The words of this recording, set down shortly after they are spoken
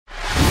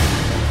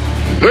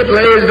It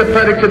lays the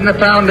predicate and the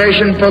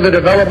foundation for the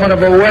development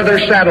of a weather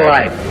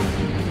satellite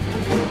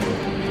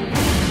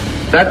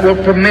that will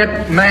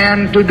permit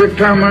man to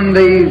determine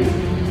the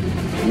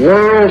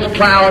world's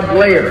cloud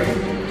layer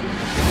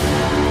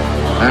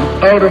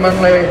and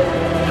ultimately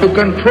to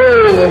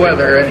control the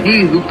weather, and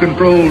he who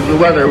controls the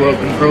weather will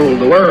control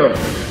the world.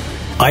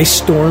 Ice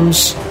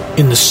storms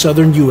in the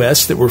southern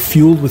U.S. that were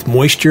fueled with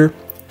moisture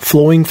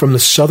flowing from the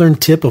southern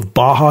tip of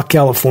Baja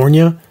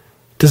California?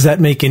 Does that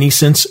make any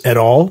sense at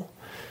all?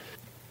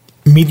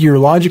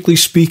 Meteorologically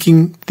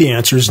speaking, the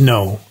answer is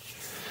no.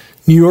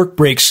 New York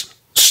breaks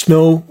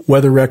snow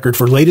weather record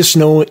for latest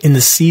snow in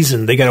the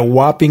season. They got a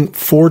whopping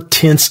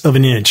 0.4 of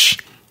an inch,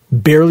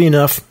 barely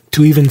enough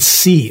to even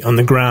see on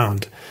the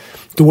ground.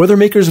 The weather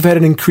makers have had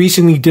an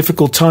increasingly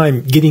difficult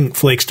time getting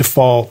flakes to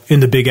fall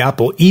in the Big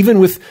Apple, even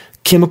with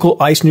chemical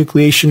ice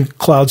nucleation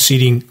cloud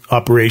seeding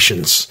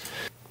operations.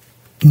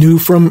 New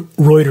from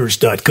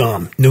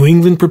Reuters.com. New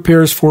England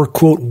prepares for,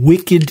 quote,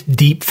 wicked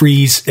deep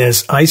freeze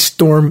as ice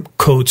storm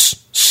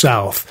coats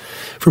south.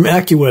 From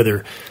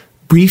AccuWeather,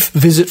 brief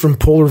visit from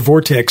polar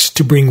vortex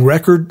to bring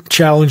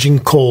record-challenging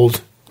cold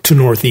to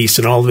northeast,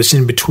 and all of this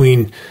in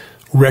between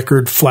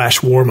record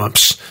flash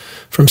warm-ups.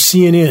 From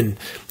CNN,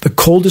 the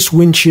coldest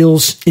wind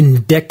chills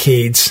in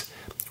decades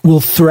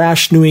will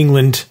thrash New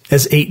England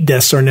as 8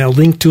 deaths are now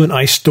linked to an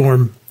ice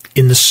storm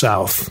in the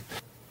south.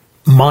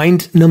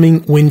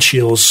 Mind-numbing wind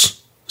chills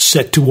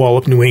set to wall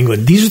up New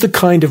England. These are the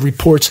kind of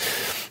reports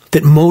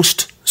that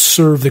most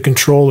serve the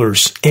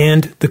controllers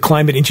and the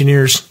climate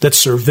engineers that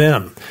serve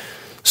them.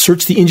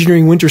 Search the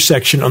Engineering Winter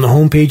section on the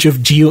homepage of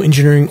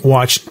Geoengineering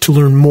Watch to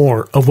learn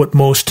more of what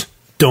most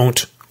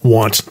don't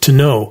want to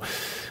know.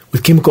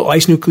 With chemical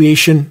ice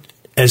nucleation,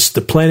 as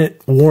the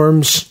planet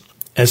warms,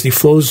 as the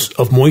flows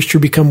of moisture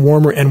become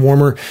warmer and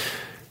warmer,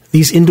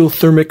 these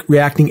endothermic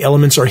reacting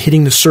elements are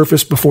hitting the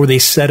surface before they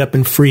set up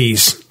and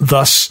freeze.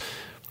 Thus,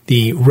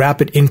 the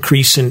rapid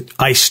increase in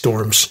ice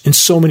storms in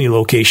so many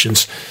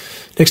locations.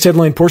 Next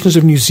headline, portions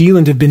of New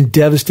Zealand have been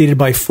devastated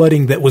by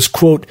flooding that was,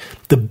 quote,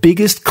 the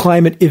biggest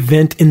climate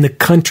event in the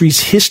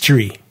country's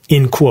history,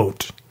 end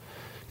quote.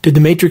 Did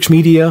the Matrix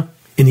media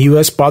in the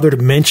U.S. bother to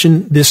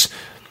mention this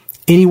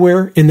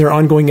anywhere in their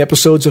ongoing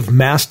episodes of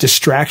mass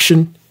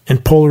distraction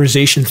and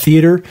polarization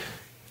theater?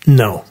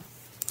 No.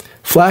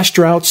 Flash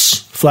droughts,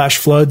 flash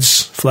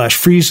floods, flash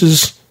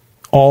freezes,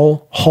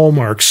 all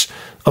hallmarks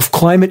of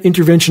climate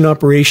intervention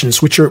operations,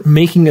 which are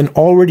making an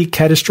already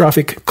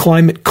catastrophic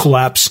climate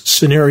collapse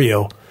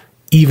scenario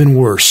even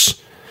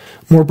worse.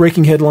 More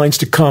breaking headlines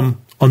to come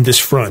on this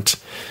front.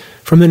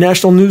 From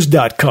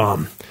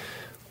thenationalnews.com,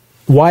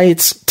 why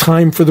it's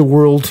time for the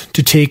world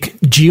to take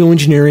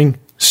geoengineering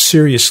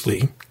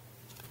seriously.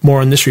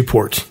 More on this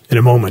report in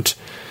a moment.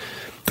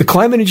 The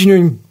climate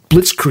engineering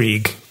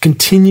blitzkrieg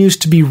continues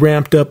to be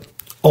ramped up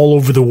all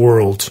over the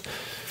world.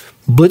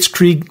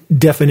 Blitzkrieg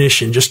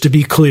definition, just to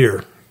be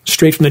clear,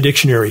 straight from the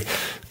dictionary,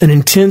 an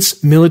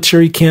intense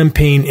military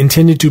campaign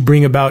intended to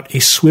bring about a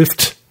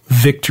swift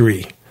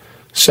victory.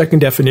 Second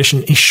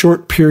definition, a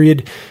short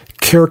period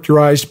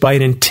characterized by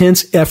an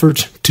intense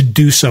effort to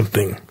do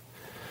something.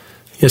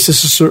 Yes,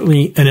 this is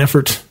certainly an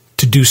effort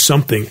to do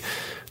something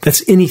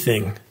that's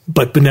anything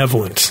but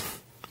benevolent.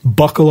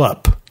 Buckle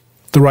up.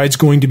 The ride's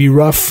going to be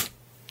rough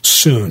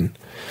soon.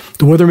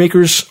 The weather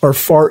makers are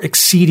far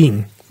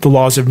exceeding the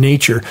laws of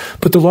nature,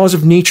 but the laws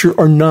of nature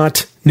are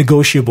not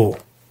negotiable.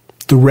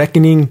 The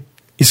reckoning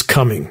is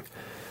coming.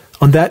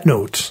 On that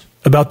note,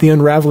 about the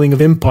unraveling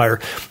of empire,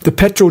 the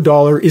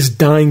petrodollar is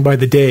dying by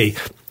the day.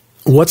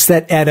 What's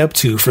that add up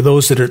to for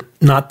those that are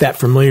not that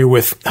familiar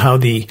with how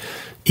the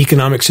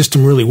economic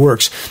system really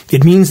works?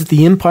 It means that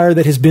the empire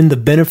that has been the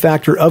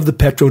benefactor of the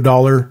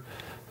petrodollar,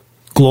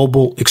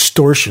 global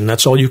extortion,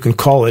 that's all you can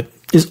call it,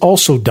 is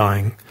also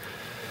dying.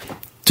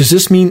 Does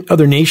this mean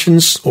other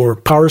nations or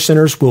power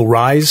centers will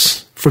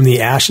rise from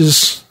the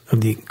ashes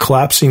of the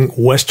collapsing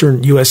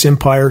Western U.S.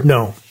 empire?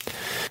 No.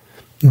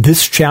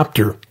 This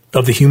chapter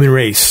of the human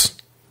race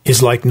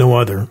is like no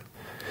other.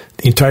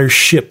 The entire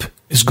ship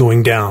is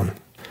going down.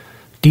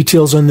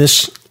 Details on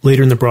this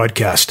later in the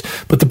broadcast.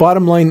 But the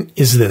bottom line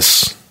is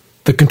this.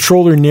 The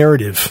controller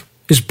narrative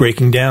is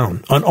breaking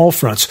down on all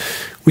fronts,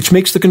 which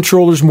makes the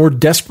controllers more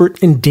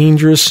desperate and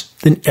dangerous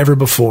than ever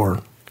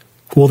before.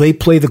 Will they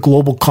play the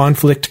global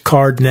conflict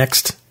card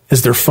next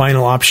as their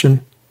final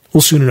option?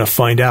 We'll soon enough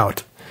find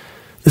out.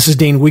 This is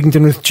Dane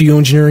Wigington with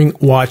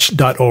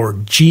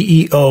GeoEngineeringWatch.org,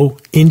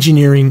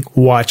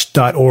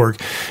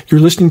 GeoEngineeringWatch.org. You're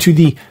listening to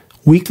the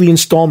weekly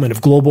installment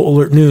of Global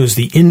Alert News,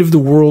 the end of the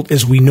world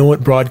as we know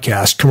it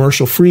broadcast,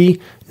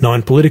 commercial-free,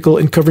 non-political,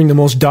 and covering the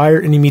most dire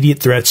and immediate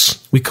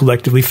threats we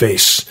collectively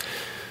face.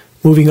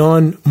 Moving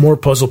on, more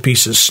puzzle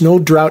pieces. Snow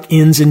drought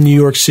ends in New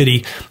York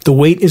City. The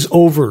wait is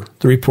over,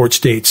 the report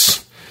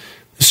states.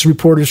 This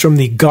report is from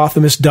the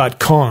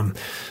Gothamist.com.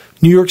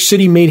 New York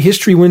City made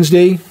history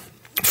Wednesday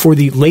For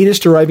the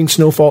latest arriving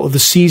snowfall of the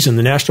season,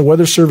 the National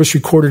Weather Service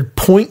recorded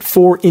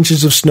 0.4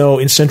 inches of snow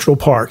in Central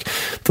Park,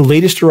 the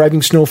latest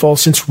arriving snowfall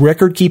since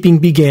record-keeping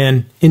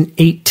began in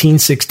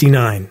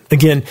 1869.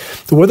 Again,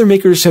 the weather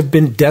makers have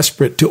been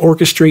desperate to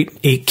orchestrate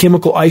a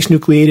chemical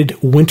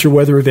ice-nucleated winter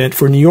weather event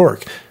for New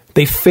York.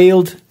 They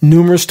failed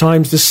numerous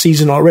times this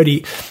season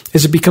already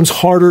as it becomes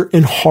harder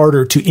and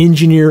harder to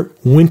engineer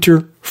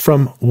winter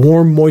from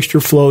warm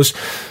moisture flows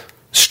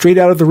straight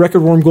out of the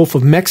record-warm Gulf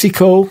of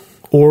Mexico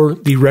or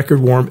the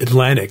record-warm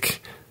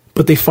Atlantic.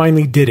 But they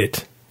finally did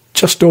it.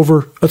 Just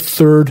over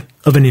 1/3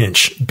 of an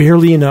inch.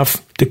 Barely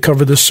enough to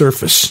cover the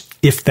surface,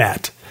 if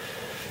that.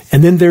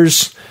 And then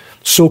there's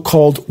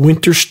so-called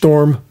Winter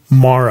Storm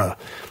Mara,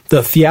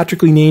 the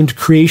theatrically named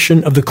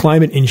creation of the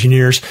climate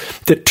engineers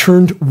that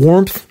turned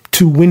warmth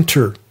to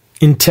winter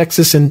in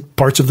Texas and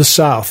parts of the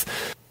South.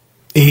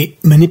 A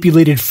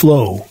manipulated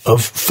flow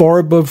of far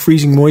above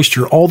freezing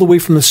moisture all the way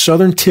from the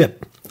southern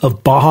tip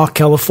of Baja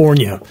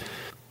California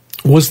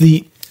was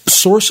the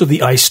source of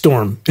the ice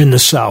storm in the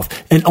South,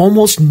 and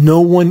almost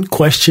no one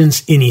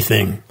questions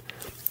anything.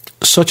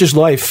 Such is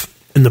life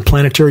in the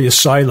planetary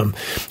asylum.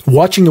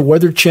 Watching the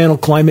Weather Channel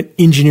climate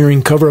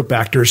engineering cover-up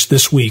actors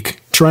this week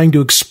trying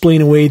to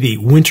explain away the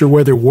winter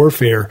weather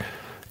warfare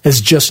as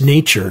just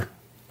nature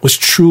was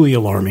truly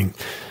alarming.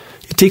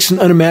 It takes an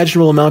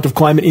unimaginable amount of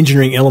climate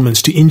engineering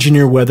elements to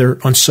engineer weather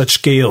on such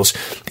scales.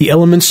 The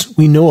elements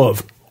we know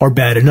of are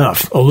bad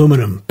enough: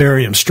 aluminum,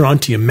 barium,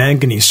 strontium,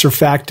 manganese,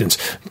 surfactants,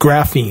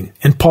 graphene,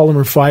 and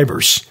polymer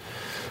fibers.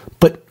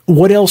 But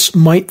what else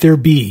might there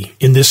be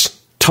in this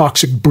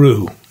toxic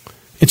brew?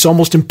 It's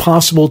almost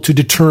impossible to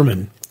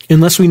determine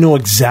unless we know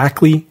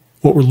exactly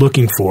what we're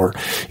looking for.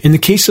 In the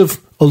case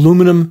of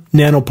aluminum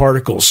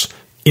nanoparticles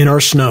in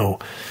our snow,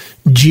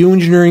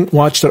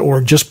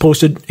 geoengineeringwatch.org just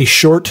posted a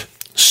short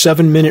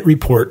 7-minute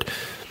report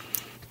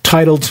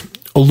titled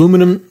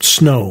Aluminum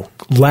Snow,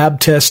 Lab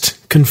Test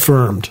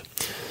Confirmed.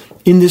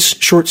 In this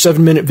short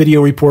 7-minute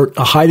video report,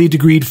 a highly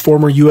degreed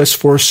former U.S.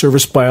 Forest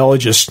Service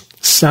biologist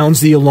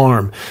sounds the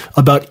alarm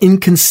about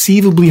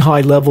inconceivably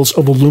high levels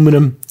of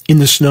aluminum in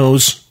the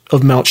snows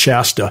of Mount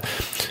Shasta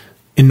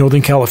in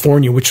Northern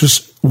California, which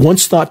was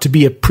once thought to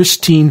be a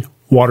pristine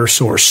water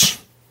source.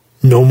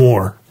 No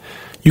more.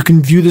 You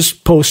can view this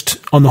post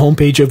on the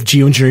homepage of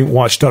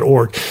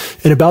geoengineeringwatch.org.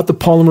 And about the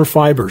polymer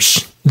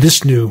fibers,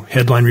 this new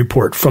headline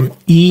report from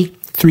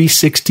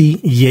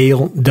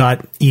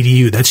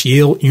e360yale.edu. That's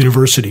Yale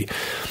University.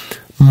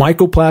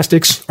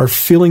 Microplastics are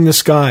filling the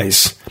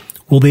skies.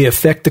 Will they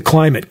affect the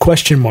climate?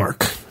 Question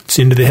mark. It's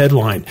into the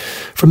headline.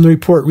 From the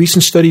report,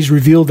 recent studies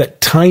reveal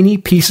that tiny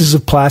pieces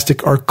of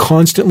plastic are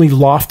constantly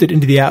lofted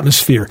into the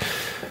atmosphere.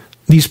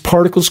 These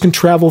particles can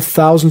travel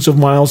thousands of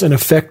miles and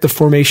affect the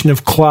formation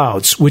of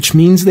clouds, which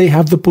means they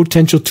have the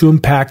potential to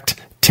impact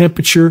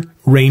temperature,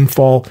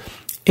 rainfall,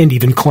 and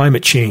even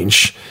climate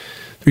change.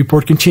 The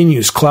report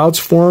continues. Clouds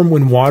form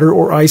when water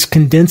or ice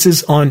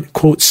condenses on,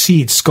 quote,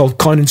 seeds called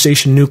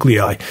condensation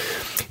nuclei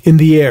in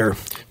the air.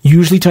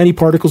 Usually tiny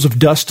particles of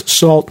dust,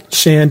 salt,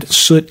 sand,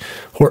 soot,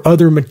 or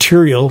other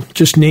material.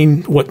 Just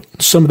named what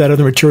some of that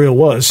other material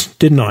was,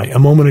 didn't I, a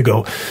moment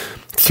ago?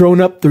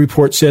 Thrown up, the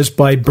report says,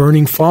 by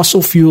burning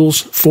fossil fuels,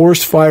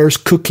 forest fires,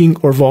 cooking,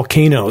 or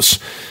volcanoes.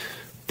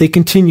 They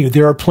continue.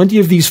 There are plenty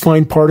of these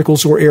fine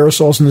particles or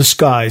aerosols in the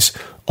skies,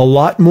 a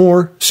lot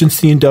more since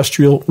the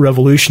Industrial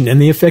Revolution,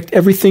 and they affect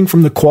everything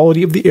from the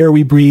quality of the air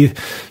we breathe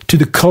to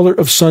the color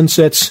of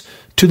sunsets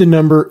to the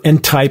number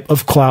and type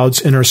of clouds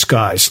in our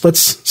skies.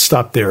 Let's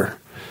stop there.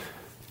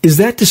 Is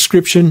that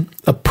description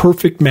a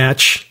perfect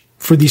match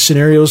for these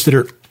scenarios that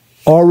are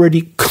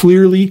already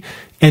clearly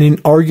and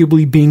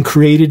inarguably being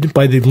created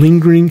by the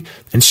lingering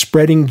and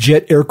spreading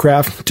jet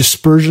aircraft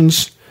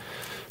dispersions?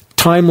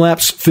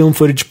 Time-lapse film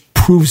footage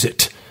proves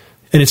it,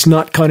 and it's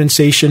not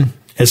condensation,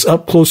 as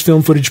up-close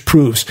film footage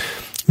proves.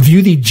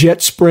 View the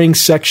jet spraying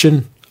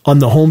section on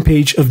the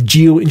homepage of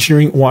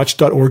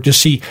geoengineeringwatch.org to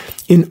see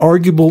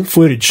inarguable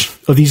footage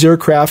of these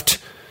aircraft,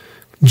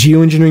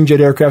 geoengineering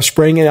jet aircraft,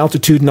 spraying at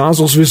altitude,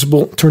 nozzles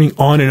visible, turning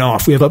on and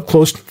off. We have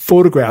up-close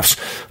photographs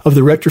of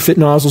the retrofit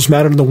nozzles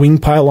mounted on the wing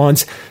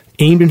pylons,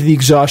 aimed into the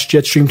exhaust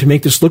jet stream to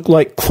make this look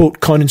like, quote,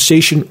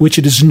 condensation, which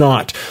it is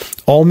not.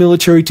 All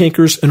military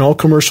tankers and all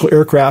commercial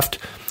aircraft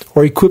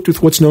are equipped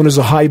with what's known as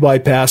a high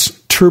bypass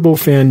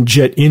turbofan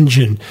jet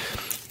engine.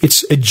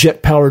 It's a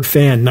jet-powered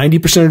fan.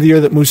 90% of the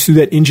air that moves through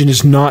that engine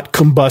is not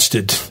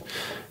combusted.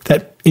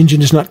 That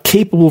engine is not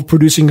capable of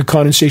producing a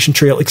condensation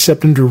trail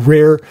except under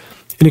rare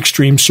and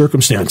extreme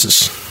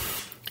circumstances.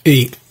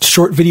 A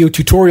short video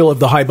tutorial of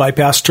the high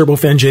bypass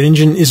turbofan jet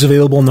engine is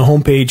available on the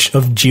homepage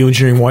of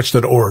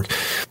geoengineeringwatch.org.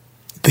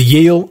 The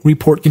Yale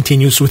report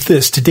continues with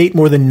this. To date,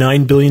 more than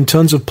 9 billion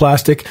tons of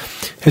plastic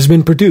has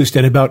been produced,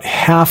 and about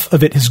half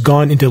of it has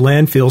gone into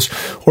landfills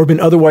or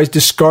been otherwise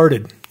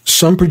discarded.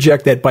 Some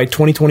project that by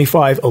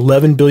 2025,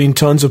 11 billion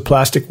tons of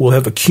plastic will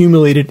have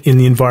accumulated in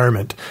the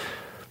environment.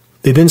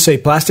 They then say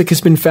plastic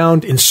has been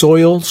found in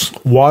soils,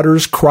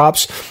 waters,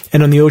 crops,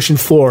 and on the ocean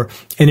floor.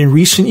 And in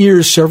recent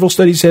years, several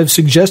studies have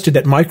suggested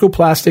that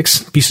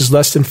microplastics, pieces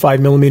less than 5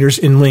 millimeters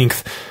in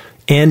length,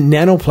 and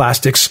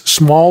nanoplastics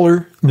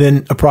smaller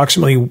than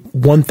approximately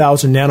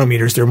 1,000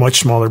 nanometers, they're much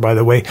smaller, by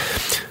the way,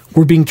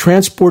 were being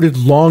transported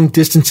long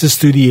distances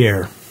through the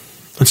air.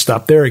 Let's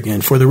stop there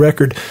again. For the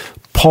record,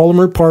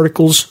 polymer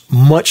particles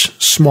much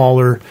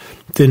smaller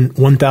than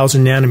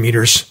 1,000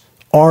 nanometers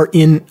are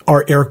in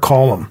our air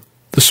column.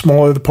 The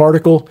smaller the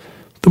particle,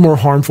 the more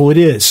harmful it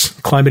is.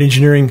 Climate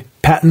engineering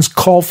patents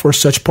call for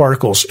such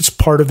particles. It's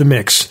part of the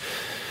mix.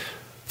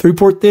 The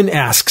report then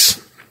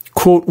asks,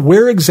 quote,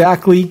 where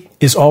exactly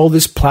is all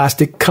this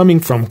plastic coming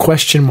from? ?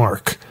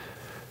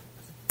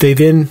 They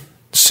then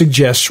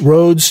suggest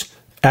roads,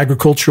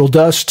 agricultural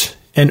dust,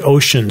 and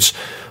oceans.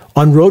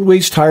 On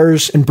roadways,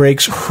 tires and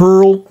brakes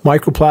hurl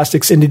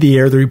microplastics into the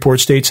air, the report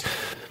states.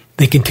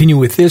 They continue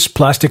with this.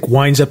 Plastic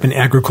winds up in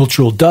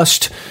agricultural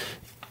dust,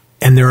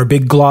 and there are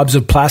big globs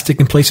of plastic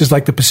in places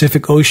like the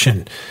Pacific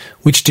Ocean,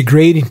 which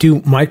degrade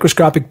into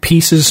microscopic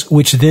pieces,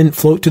 which then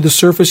float to the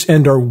surface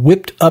and are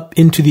whipped up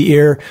into the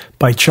air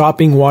by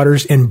chopping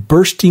waters and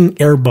bursting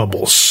air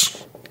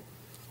bubbles.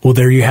 Well,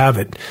 there you have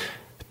it.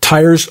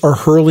 Tires are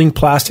hurling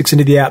plastics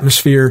into the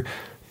atmosphere,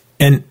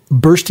 and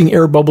bursting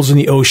air bubbles in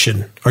the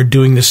ocean are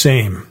doing the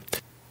same.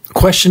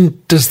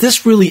 Question, does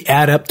this really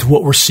add up to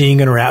what we're seeing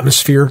in our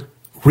atmosphere?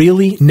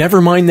 Really?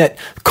 Never mind that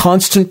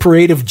constant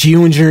parade of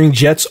geoengineering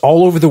jets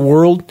all over the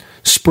world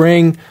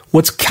spraying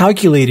what's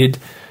calculated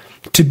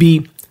to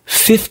be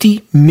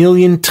 50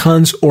 million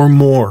tons or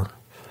more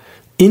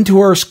into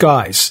our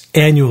skies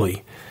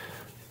annually.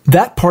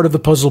 That part of the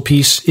puzzle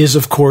piece is,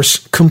 of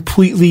course,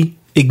 completely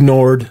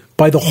ignored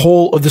by the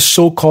whole of the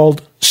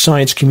so-called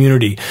science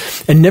community.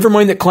 And never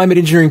mind that climate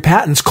engineering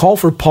patents call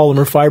for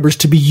polymer fibers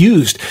to be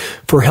used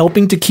for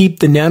helping to keep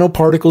the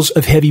nanoparticles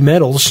of heavy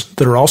metals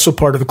that are also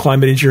part of the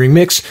climate engineering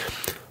mix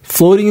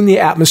floating in the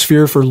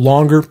atmosphere for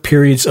longer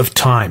periods of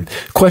time.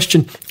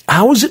 Question,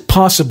 how is it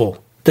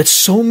possible that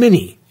so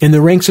many in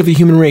the ranks of the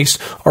human race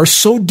are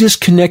so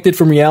disconnected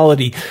from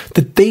reality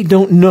that they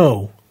don't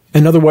know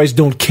and otherwise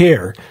don't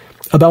care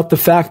about the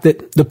fact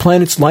that the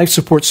planet's life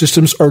support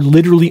systems are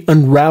literally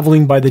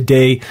unraveling by the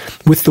day,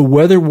 with the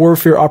weather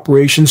warfare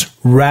operations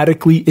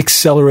radically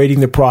accelerating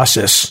the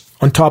process,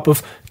 on top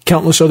of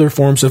countless other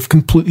forms of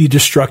completely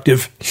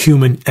destructive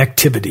human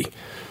activity?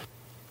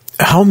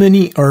 How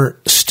many are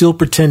still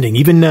pretending,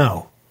 even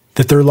now,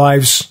 that their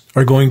lives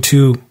are going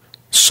to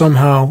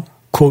somehow,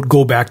 quote,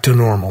 go back to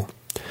normal?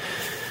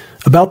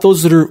 About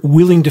those that are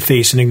willing to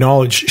face and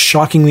acknowledge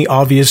shockingly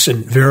obvious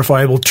and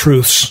verifiable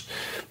truths,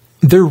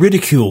 they're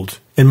ridiculed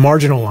and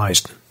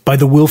marginalized by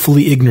the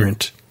willfully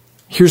ignorant.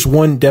 Here's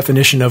one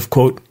definition of,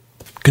 quote,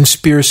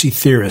 conspiracy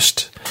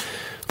theorist.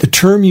 The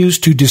term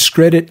used to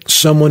discredit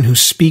someone who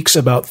speaks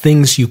about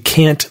things you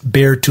can't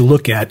bear to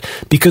look at,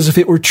 because if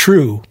it were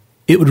true,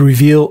 it would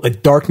reveal a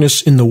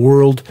darkness in the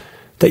world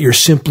that you're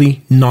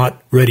simply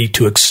not ready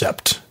to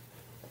accept.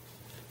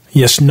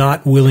 Yes,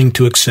 not willing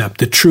to accept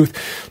the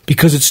truth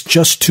because it's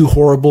just too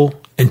horrible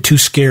and too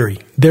scary.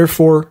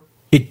 Therefore,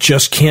 it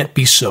just can't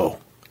be so.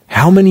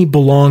 How many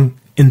belong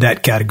in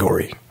that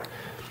category?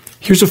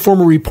 Here's a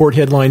former report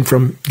headline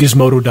from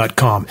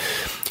Gizmodo.com.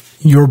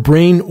 Your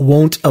brain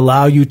won't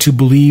allow you to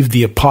believe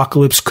the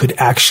apocalypse could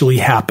actually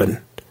happen.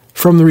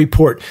 From the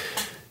report,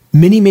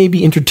 many may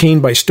be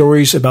entertained by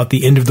stories about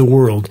the end of the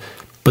world,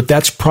 but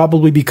that's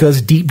probably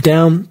because deep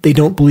down they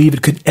don't believe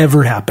it could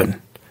ever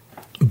happen.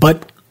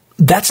 But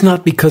that's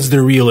not because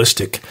they're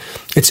realistic.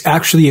 It's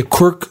actually a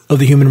quirk of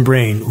the human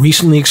brain,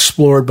 recently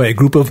explored by a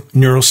group of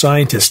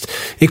neuroscientists,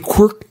 a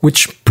quirk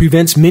which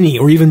prevents many,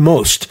 or even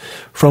most,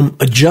 from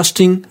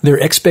adjusting their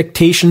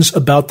expectations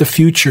about the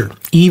future,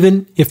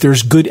 even if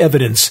there's good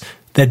evidence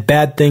that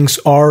bad things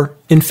are,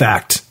 in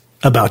fact,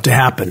 about to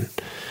happen.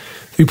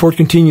 The report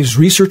continues,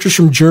 researchers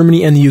from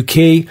Germany and the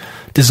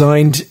UK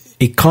designed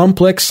a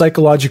complex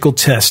psychological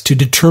test to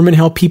determine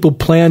how people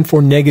plan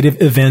for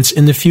negative events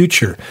in the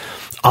future.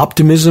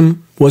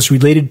 Optimism was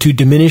related to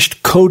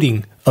diminished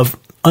coding of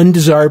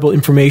undesirable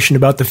information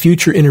about the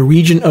future in a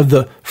region of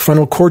the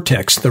frontal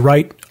cortex, the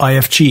right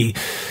IFG,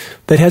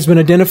 that has been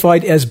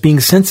identified as being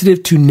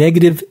sensitive to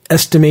negative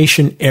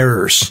estimation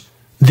errors.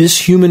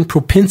 This human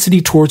propensity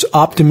towards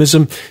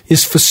optimism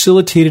is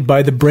facilitated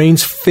by the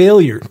brain's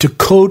failure to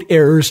code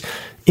errors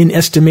in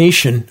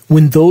estimation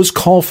when those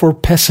call for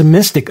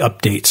pessimistic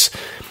updates.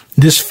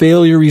 This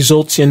failure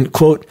results in,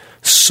 quote,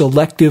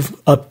 selective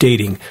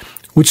updating,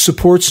 which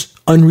supports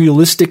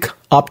unrealistic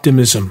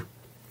optimism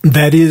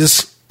that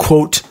is,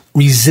 quote,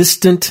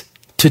 resistant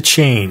to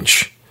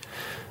change.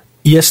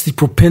 Yes, the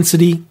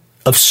propensity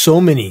of so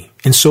many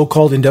in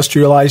so-called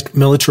industrialized,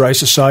 militarized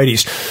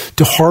societies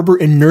to harbor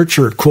and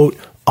nurture, quote,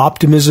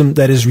 optimism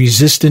that is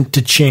resistant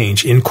to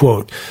change, end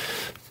quote.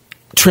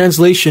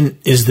 Translation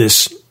is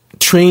this: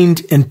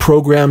 trained and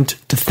programmed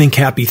to think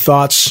happy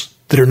thoughts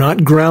that are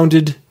not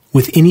grounded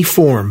with any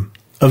form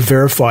of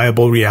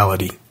verifiable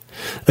reality.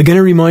 Again,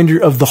 a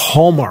reminder of the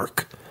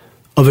hallmark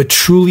of a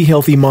truly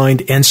healthy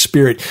mind and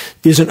spirit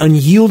is an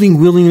unyielding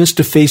willingness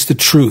to face the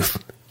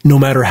truth, no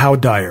matter how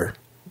dire.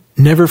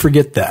 Never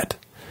forget that.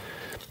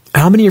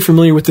 How many are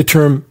familiar with the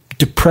term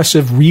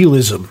depressive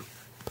realism?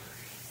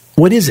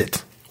 What is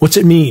it? What's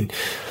it mean?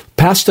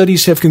 Past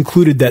studies have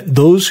concluded that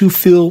those who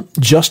feel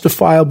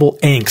justifiable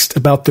angst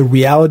about the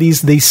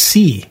realities they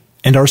see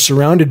and are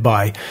surrounded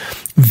by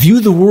view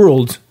the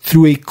world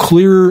through a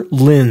clearer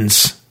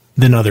lens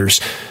than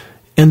others.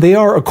 And they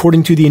are,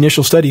 according to the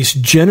initial studies,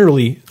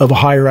 generally of a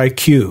higher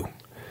IQ.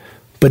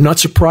 But not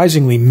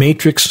surprisingly,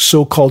 Matrix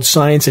so-called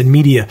science and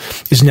media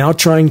is now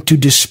trying to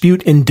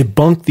dispute and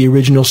debunk the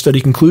original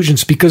study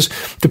conclusions because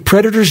the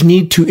predators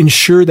need to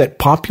ensure that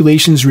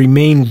populations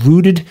remain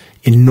rooted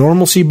in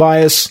normalcy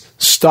bias,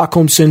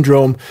 Stockholm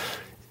syndrome,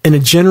 and a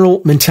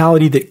general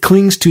mentality that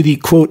clings to the,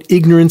 quote,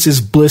 ignorance is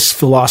bliss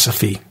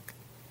philosophy.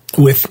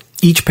 With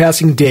each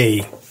passing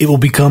day, it will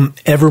become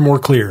ever more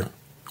clear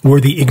where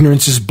the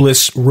ignorance is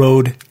bliss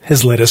road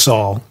has led us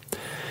all.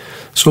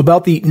 So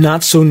about the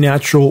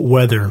not-so-natural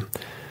weather.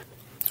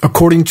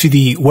 According to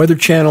the Weather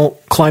Channel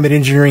climate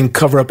engineering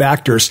cover-up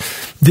actors,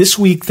 this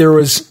week there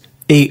was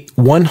a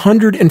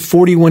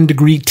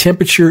 141-degree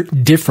temperature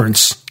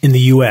difference in the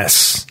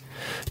U.S.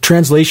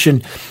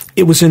 Translation,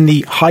 it was in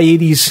the high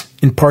 80s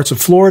in parts of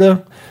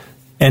Florida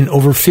and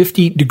over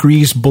 50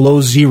 degrees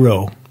below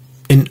zero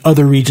in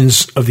other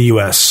regions of the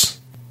U.S.,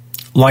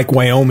 like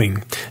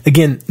Wyoming.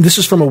 Again, this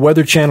is from a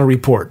Weather Channel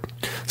report.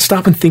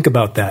 Stop and think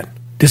about that.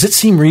 Does it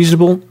seem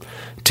reasonable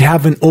to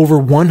have an over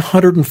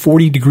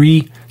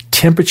 140-degree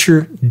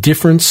temperature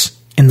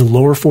difference in the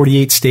lower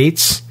 48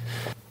 states?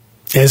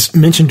 As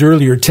mentioned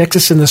earlier,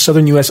 Texas and the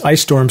southern U.S.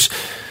 ice storms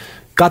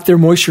got their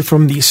moisture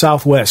from the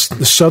southwest,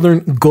 the southern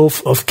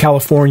Gulf of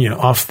California,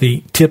 off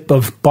the tip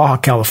of Baja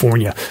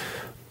California.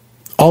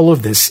 All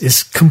of this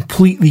is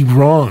completely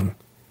wrong.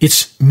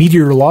 It's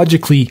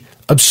meteorologically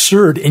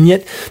absurd, and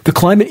yet the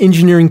climate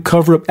engineering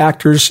cover-up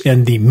actors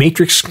and the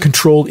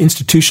matrix-controlled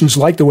institutions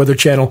like the Weather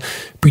Channel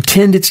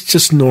pretend it's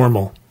just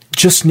normal,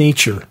 just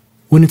nature,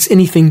 when it's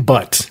anything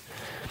but.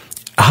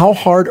 How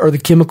hard are the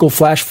chemical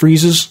flash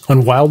freezes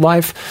on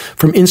wildlife?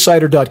 From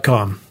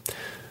Insider.com.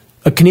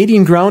 A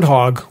Canadian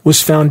groundhog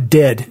was found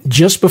dead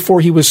just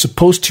before he was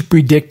supposed to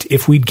predict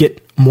if we'd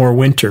get more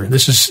winter.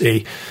 This is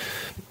a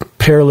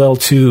parallel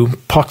to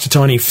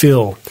Punxsutawney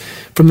Phil.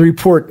 From the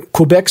report,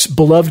 Quebec's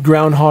beloved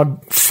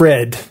groundhog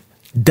Fred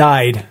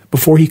died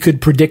before he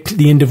could predict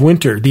the end of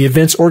winter. The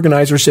event's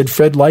organizer said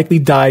Fred likely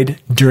died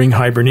during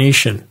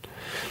hibernation.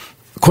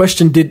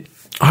 Question, did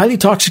highly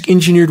toxic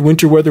engineered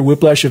winter weather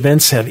whiplash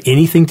events have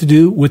anything to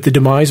do with the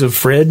demise of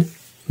Fred,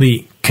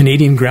 the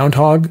Canadian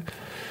groundhog?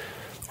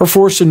 Our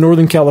forests in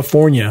Northern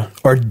California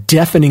are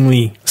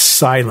deafeningly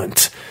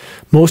silent.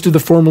 Most of the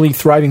formerly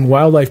thriving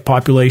wildlife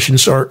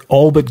populations are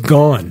all but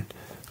gone.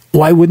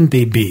 Why wouldn't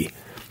they be?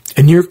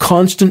 A near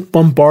constant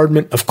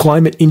bombardment of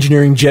climate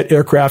engineering jet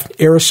aircraft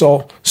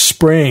aerosol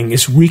spraying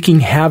is wreaking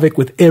havoc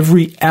with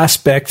every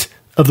aspect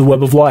of the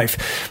web of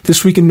life.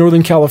 This week in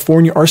Northern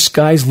California, our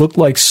skies look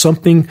like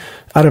something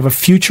out of a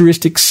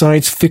futuristic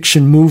science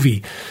fiction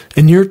movie.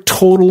 A near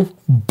total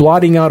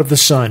blotting out of the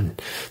sun.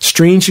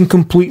 Strange and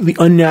completely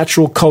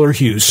unnatural color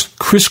hues,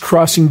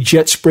 crisscrossing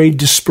jet-sprayed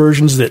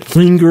dispersions that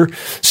linger,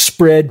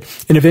 spread,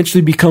 and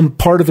eventually become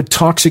part of a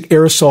toxic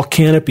aerosol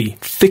canopy,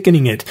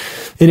 thickening it.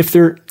 And if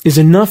there is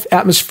enough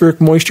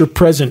atmospheric moisture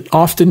present,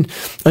 often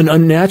an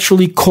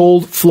unnaturally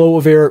cold flow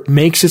of air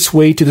makes its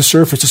way to the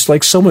surface. It's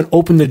like someone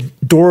opened the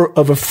door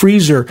of a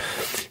freezer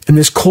and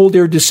this cold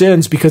air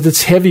descends because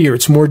it's heavier,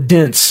 it's more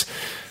dense.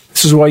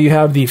 This is why you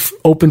have the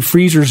open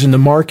freezers in the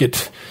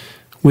market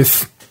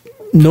with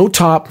no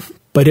top,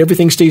 but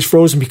everything stays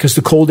frozen because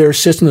the cold air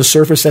sits on the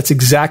surface. That's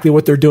exactly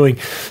what they're doing.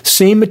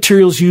 Same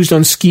materials used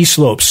on ski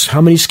slopes.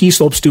 How many ski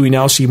slopes do we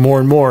now see more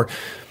and more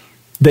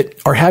that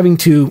are having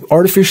to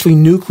artificially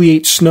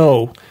nucleate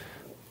snow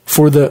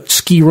for the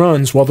ski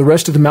runs while the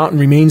rest of the mountain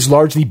remains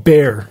largely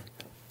bare?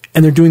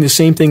 And they're doing the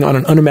same thing on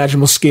an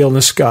unimaginable scale in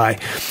the sky.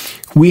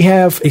 We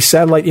have a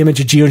satellite image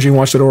at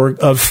geoengineeringwatch.org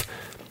of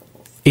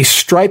a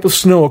stripe of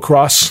snow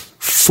across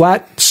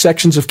flat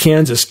sections of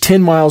Kansas,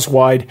 10 miles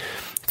wide,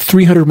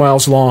 300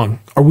 miles long.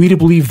 Are we to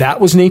believe that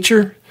was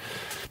nature?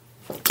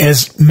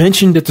 As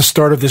mentioned at the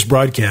start of this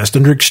broadcast,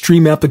 under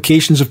extreme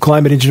applications of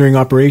climate engineering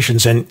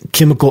operations and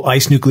chemical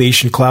ice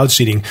nucleation cloud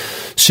seeding,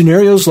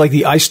 scenarios like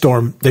the ice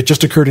storm that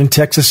just occurred in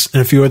Texas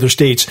and a few other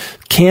states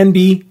can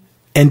be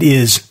and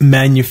is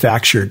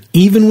manufactured,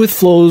 even with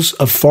flows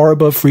of far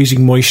above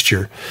freezing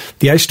moisture.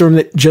 The ice storm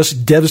that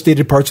just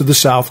devastated parts of the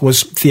South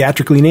was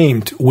theatrically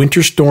named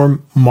Winter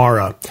Storm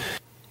Mara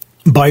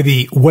by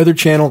the Weather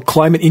Channel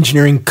climate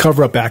engineering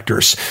cover-up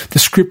actors, the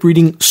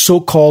script-reading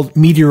so-called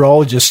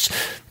meteorologists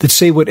that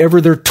say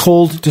whatever they're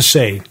told to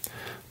say.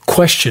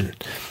 Question,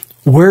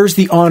 where's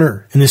the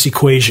honor in this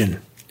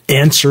equation?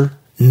 Answer,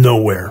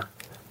 nowhere.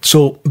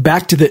 So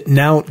back to the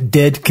now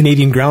dead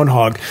Canadian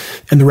groundhog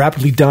and the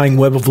rapidly dying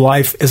web of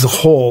life as a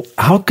whole,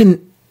 how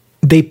can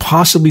they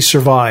possibly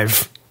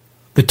survive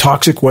the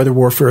toxic weather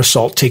warfare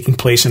assault taking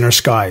place in our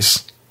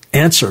skies?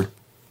 Answer,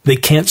 they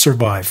can't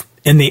survive,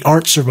 and they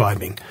aren't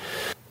surviving.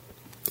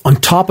 On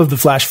top of the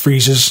flash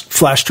freezes,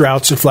 flash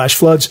droughts, and flash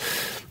floods,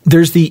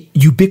 there's the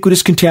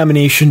ubiquitous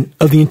contamination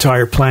of the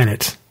entire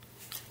planet.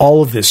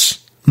 All of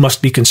this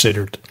must be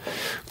considered.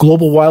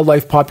 Global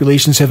wildlife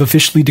populations have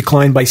officially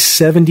declined by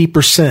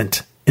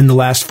 70% in the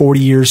last 40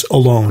 years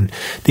alone.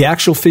 The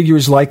actual figure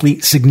is likely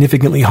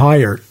significantly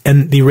higher,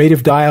 and the rate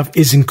of die-off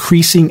is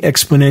increasing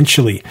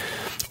exponentially.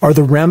 Are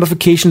the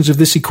ramifications of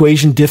this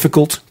equation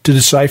difficult to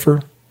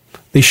decipher?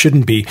 They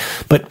shouldn't be.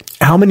 But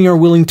how many are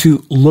willing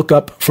to look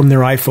up from their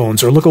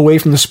iPhones or look away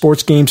from the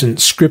sports games and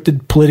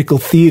scripted political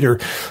theater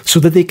so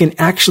that they can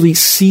actually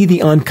see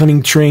the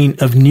oncoming train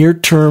of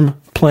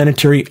near-term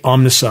planetary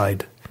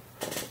omnicide?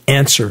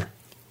 Answer: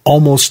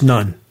 almost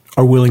none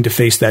are willing to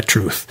face that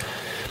truth.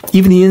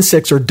 Even the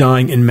insects are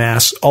dying in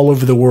mass all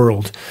over the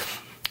world,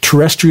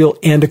 terrestrial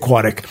and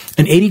aquatic.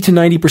 An 80 to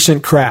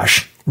 90%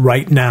 crash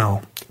right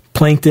now.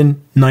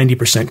 Plankton,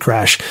 90%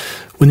 crash.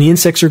 When the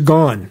insects are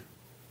gone,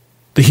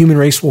 the human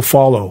race will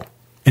follow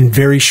in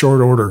very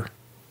short order.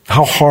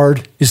 How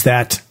hard is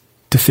that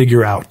to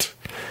figure out?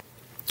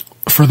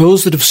 For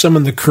those that have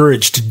summoned the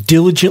courage to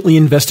diligently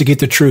investigate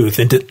the truth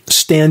and to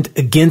stand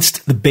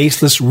against the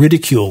baseless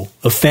ridicule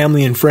of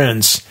family and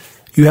friends,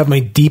 you have my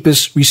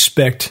deepest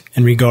respect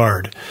and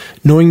regard.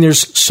 Knowing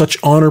there's such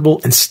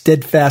honorable and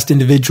steadfast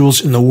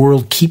individuals in the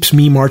world keeps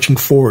me marching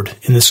forward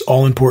in this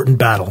all-important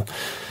battle.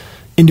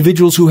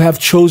 Individuals who have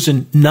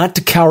chosen not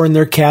to cower in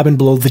their cabin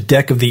below the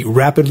deck of the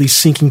rapidly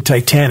sinking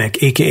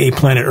Titanic, aka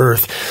planet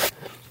Earth.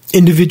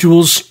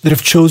 Individuals that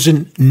have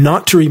chosen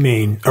not to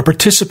remain a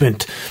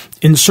participant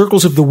in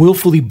circles of the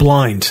willfully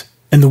blind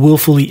and the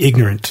willfully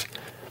ignorant.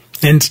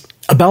 And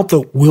about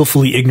the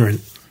willfully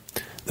ignorant,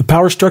 the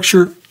power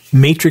structure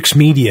Matrix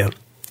Media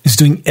is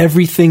doing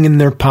everything in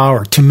their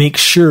power to make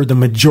sure the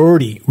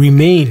majority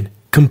remain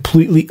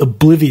completely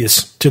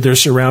oblivious to their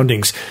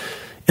surroundings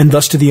and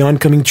thus to the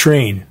oncoming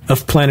train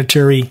of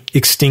planetary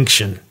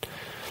extinction.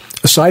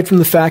 Aside from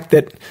the fact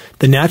that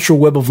the natural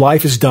web of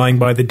life is dying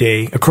by the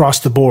day across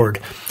the board,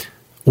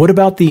 what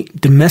about the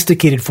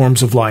domesticated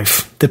forms of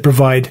life that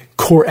provide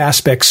core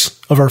aspects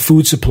of our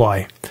food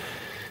supply?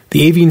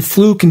 The avian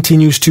flu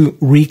continues to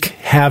wreak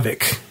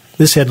havoc.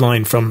 This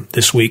headline from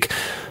this week: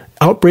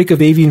 outbreak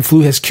of avian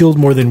flu has killed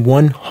more than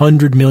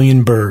 100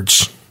 million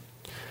birds.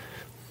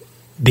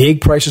 The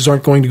egg prices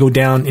aren't going to go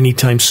down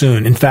anytime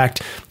soon. In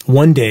fact,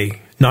 one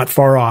day, not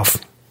far off,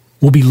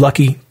 we'll be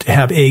lucky to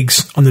have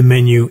eggs on the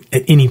menu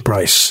at any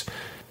price.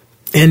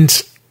 And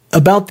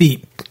about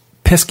the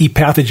pesky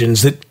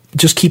pathogens that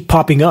just keep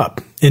popping up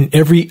in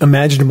every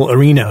imaginable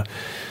arena,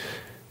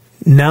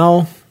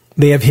 now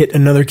they have hit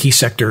another key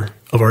sector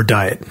of our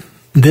diet.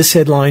 This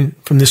headline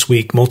from this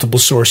week, multiple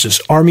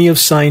sources: army of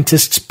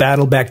scientists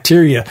battle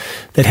bacteria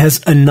that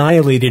has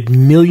annihilated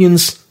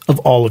millions of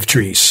olive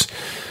trees.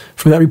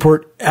 From that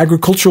report,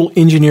 agricultural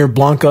engineer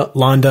Blanca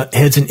Landa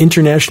heads an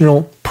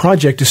international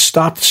project to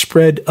stop the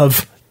spread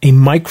of a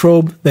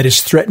microbe that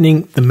is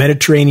threatening the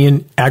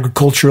Mediterranean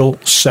agricultural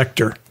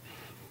sector.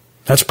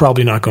 That's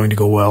probably not going to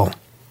go well.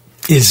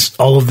 Is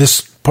all of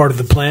this part of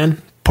the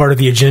plan, part of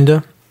the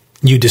agenda?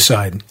 You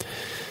decide.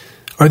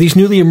 Are these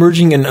newly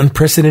emerging and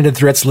unprecedented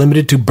threats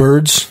limited to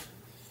birds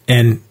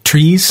and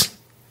trees?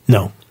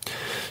 No.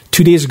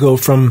 2 days ago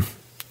from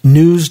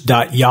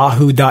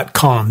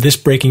news.yahoo.com, this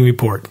breaking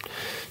report: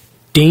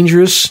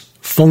 dangerous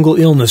fungal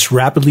illness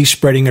rapidly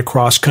spreading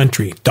across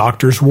country.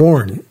 Doctors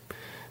warn.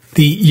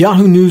 The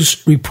Yahoo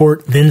News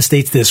report then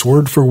states this,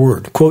 word for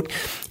word, quote,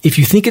 if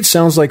you think it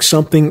sounds like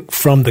something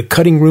from the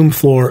cutting room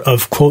floor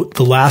of, quote,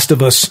 The Last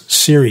of Us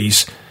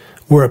series,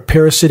 where a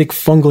parasitic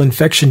fungal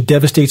infection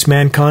devastates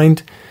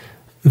mankind,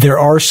 there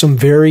are some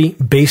very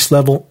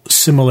base-level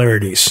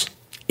similarities,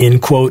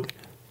 end quote,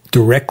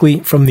 directly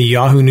from the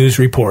Yahoo News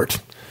report.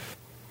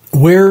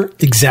 Where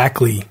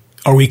exactly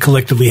are we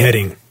collectively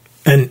heading?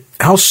 And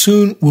how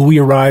soon will we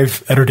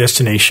arrive at our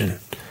destination?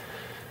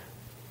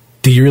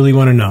 Do you really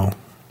want to know?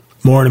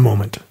 More in a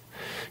moment.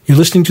 You're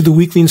listening to the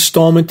weekly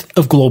installment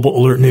of Global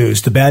Alert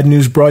News, the Bad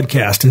News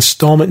Broadcast,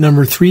 installment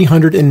number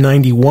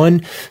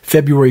 391,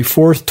 February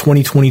 4th,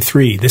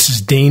 2023. This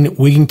is Dane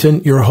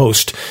Wigington, your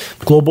host.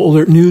 Global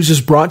Alert News is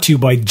brought to you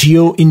by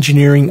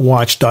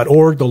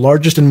geoengineeringwatch.org, the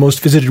largest and most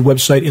visited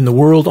website in the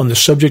world on the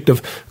subject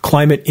of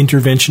climate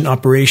intervention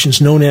operations,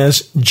 known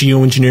as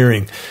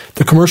geoengineering.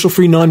 The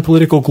commercial-free,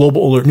 non-political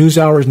Global Alert News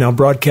Hour is now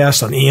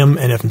broadcast on AM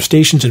and FM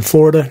stations in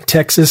Florida,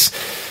 Texas,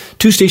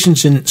 2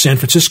 stations in San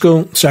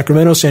Francisco,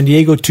 Sacramento, San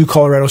Diego, 2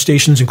 Colorado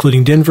stations,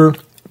 including Denver,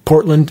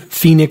 Portland,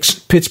 Phoenix,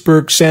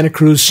 Pittsburgh, Santa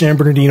Cruz, San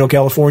Bernardino,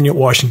 California,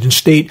 Washington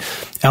State,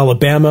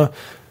 Alabama,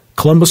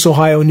 Columbus,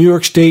 Ohio, New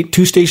York State,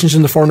 2 stations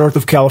in the far north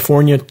of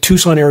California,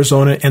 Tucson,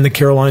 Arizona, and the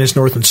Carolinas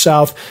north and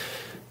south.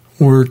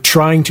 We're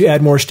trying to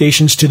add more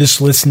stations to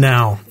this list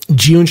now.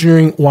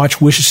 Geoengineering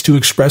Watch wishes to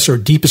express our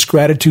deepest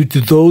gratitude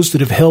to those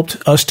that have helped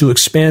us to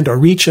expand our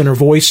reach and our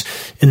voice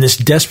in this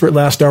desperate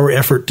last-hour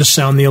effort to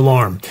sound the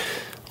alarm.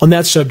 On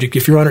that subject,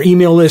 if you're on our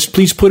email list,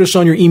 please put us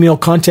on your email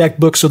contact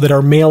book so that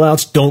our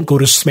mailouts don't go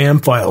to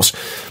spam files.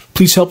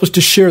 Please help us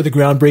to share the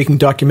groundbreaking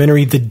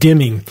documentary, The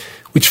Dimming,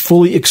 which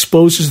fully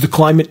exposes the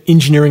climate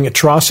engineering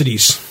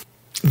atrocities.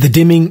 The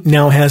Dimming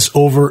now has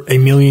over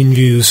 1 million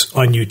views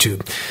on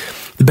YouTube.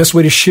 The best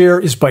way to share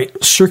is by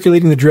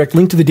circulating the direct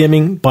link to the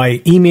dimming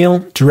by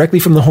email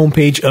directly from the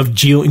homepage of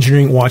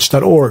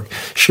geoengineeringwatch.org.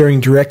 Sharing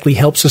directly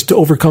helps us to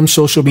overcome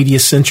social media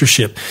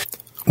censorship.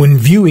 When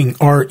viewing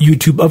our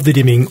YouTube of the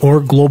Dimming or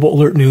Global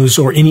Alert News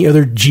or any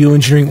other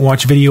Geoengineering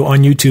Watch video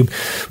on YouTube,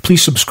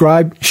 please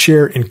subscribe,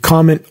 share, and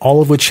comment,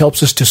 all of which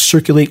helps us to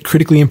circulate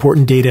critically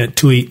important data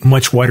to a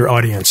much wider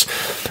audience.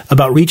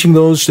 About reaching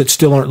those that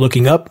still aren't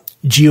looking up,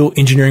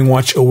 Geoengineering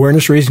Watch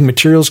awareness-raising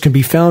materials can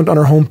be found on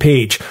our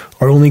homepage.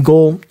 Our only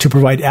goal, to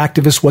provide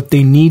activists what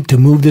they need to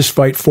move this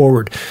fight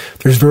forward.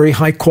 There's very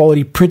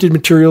high-quality printed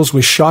materials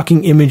with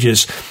shocking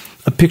images.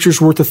 A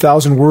picture's worth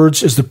 1,000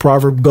 words, as the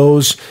proverb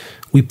goes.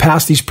 We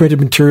pass these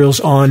printed materials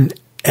on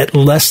at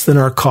less than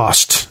our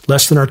cost,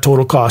 less than our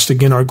total cost.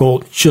 Again, our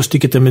goal just to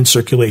get them in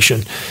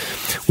circulation.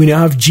 We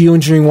now have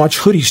Geoengineering Watch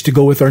hoodies to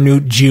go with our new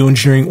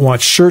Geoengineering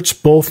Watch shirts,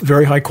 both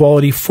very high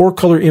quality,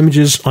 4-color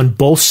images on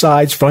both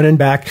sides, front and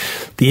back.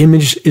 The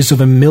image is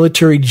of a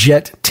military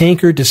jet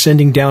tanker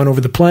descending down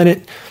over the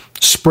planet,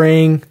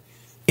 spraying.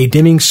 A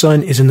dimming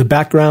sun is in the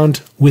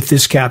background with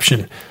this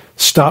caption,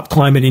 "Stop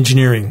Climate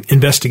Engineering,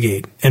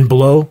 Investigate." And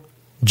below,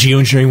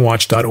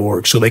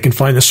 geoengineeringwatch.org, so they can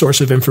find the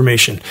source of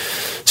information.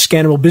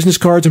 Scannable business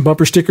cards and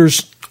bumper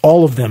stickers,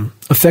 all of them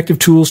effective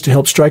tools to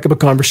help strike up a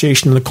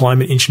conversation on the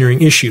climate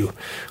engineering issue.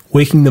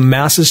 Waking the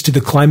masses to the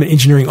climate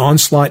engineering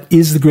onslaught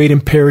is the great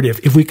imperative.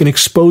 If we can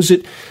expose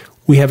it,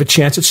 we have a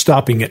chance at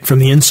stopping it from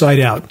the inside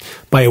out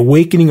by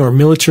awakening our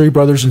military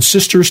brothers and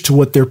sisters to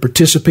what they're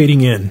participating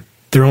in,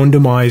 their own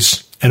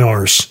demise and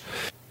ours.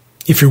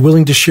 If you're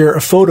willing to share a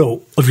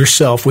photo of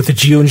yourself with a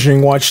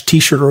Geoengineering Watch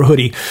t-shirt or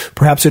hoodie,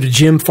 perhaps at a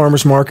gym,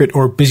 farmer's market,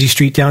 or busy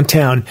street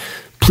downtown,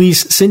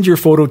 please send your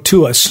photo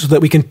to us so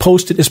that we can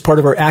post it as part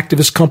of our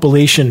activist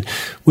compilation,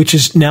 which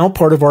is now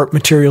part of our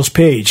materials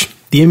page.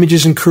 The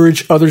images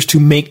encourage others to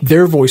make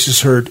their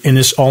voices heard in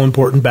this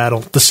all-important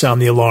battle to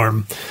sound the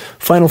alarm.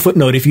 Final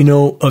footnote, if you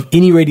know of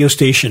any radio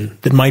station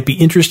that might be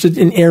interested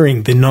in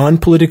airing the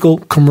non-political,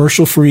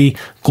 commercial-free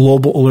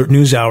Global Alert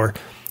News Hour,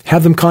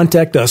 have them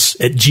contact us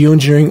at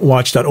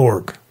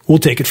geoengineeringwatch.org. We'll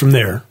take it from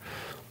there.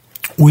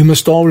 We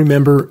must all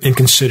remember and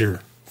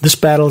consider this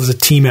battle is a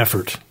team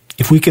effort.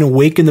 If we can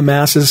awaken the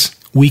masses,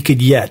 we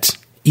could yet,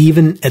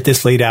 even at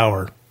this late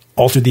hour,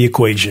 alter the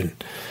equation.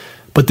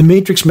 But the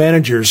Matrix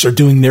managers are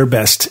doing their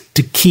best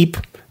to keep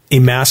a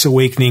mass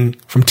awakening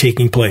from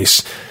taking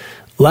place.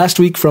 Last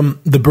week from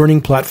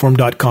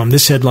theburningplatform.com,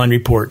 this headline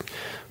report,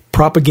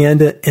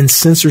 propaganda and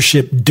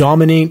censorship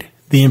dominate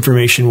the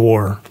information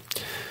war.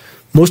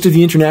 Most of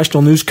the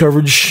international news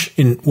coverage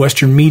in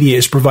Western media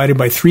is provided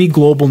by 3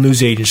 global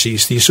news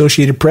agencies, the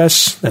Associated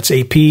Press, that's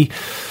AP,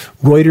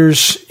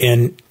 Reuters,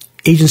 and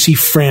Agence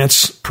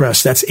France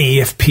Presse, that's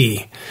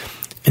AFP.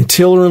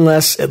 Until or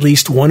unless at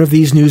least one of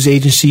these news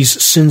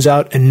agencies sends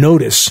out a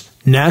notice,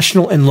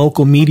 national and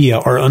local media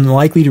are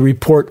unlikely to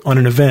report on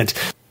an event.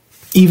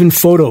 Even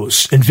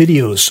photos and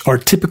videos are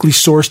typically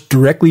sourced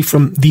directly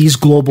from these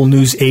global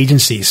news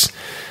agencies.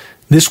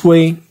 This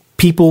way,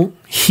 people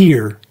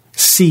hear,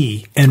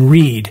 see, and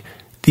read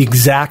the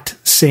exact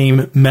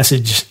same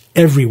message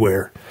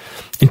everywhere.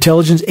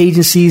 Intelligence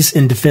agencies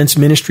and defense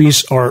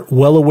ministries are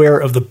well aware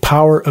of the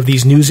power of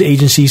these news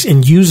agencies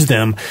and use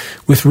them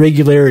with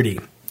regularity.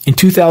 In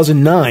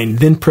 2009,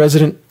 then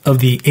president of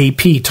the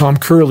AP, Tom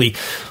Curley,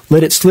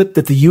 let it slip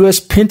that the U.S.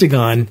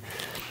 Pentagon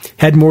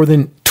had more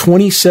than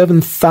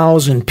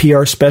 27,000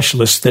 PR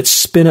specialists that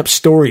spin up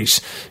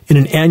stories in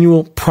an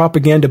annual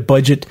propaganda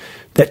budget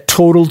that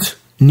totaled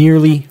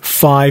nearly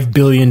 $5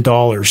 billion.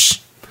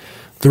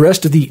 The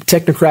rest of the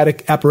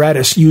technocratic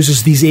apparatus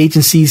uses these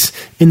agencies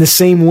in the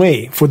same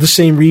way, for the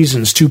same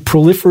reasons, to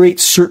proliferate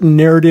certain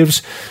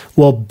narratives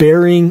while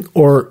burying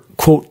or,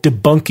 quote,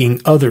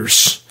 debunking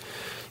others.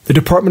 The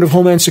Department of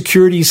Homeland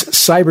Security's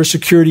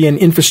Cybersecurity and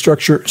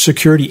Infrastructure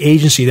Security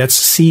Agency, that's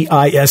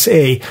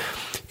CISA,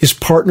 is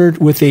partnered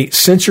with a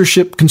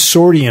censorship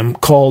consortium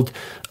called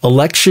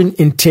Election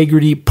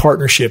Integrity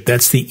Partnership,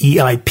 that's the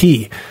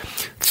EIP.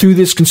 Through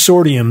this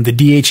consortium, the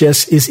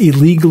DHS is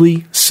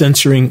illegally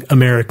censoring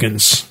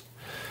Americans.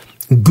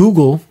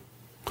 Google,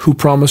 who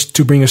promised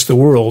to bring us the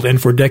world and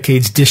for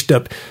decades dished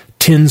up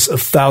tens of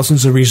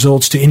thousands of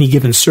results to any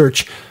given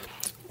search,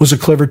 was a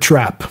clever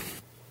trap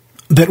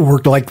that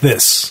worked like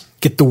this.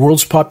 Get the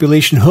world's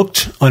population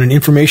hooked on an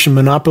information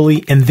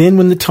monopoly, and then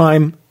when the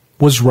time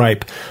was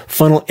ripe,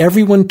 funnel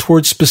everyone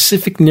towards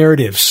specific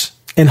narratives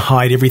and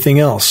hide everything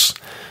else.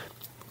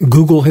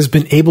 Google has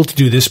been able to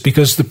do this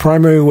because the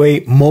primary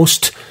way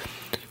most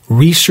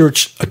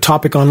research a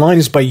topic online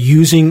is by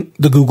using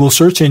the Google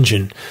search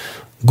engine.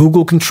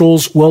 Google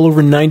controls well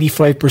over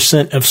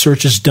 95% of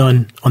searches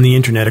done on the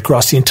internet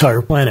across the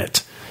entire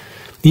planet.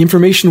 The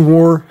information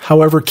war,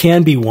 however,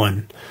 can be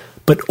won,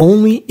 but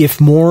only if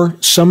more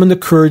summon the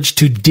courage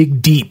to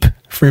dig deep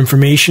for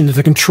information that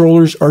the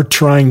controllers are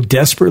trying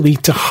desperately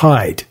to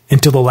hide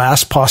until the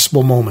last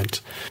possible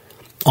moment.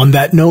 On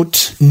that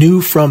note, new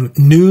from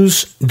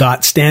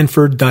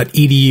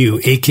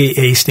news.stanford.edu,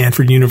 aka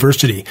Stanford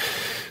University.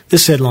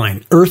 This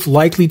headline, Earth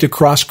likely to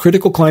cross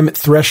critical climate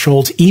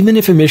thresholds even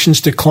if emissions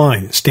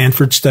decline,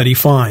 Stanford study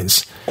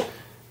finds.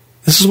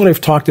 This is what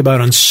I've talked about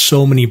on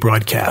so many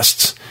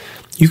broadcasts.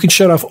 You can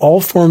shut off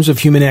all forms of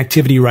human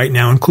activity right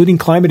now, including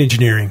climate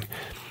engineering.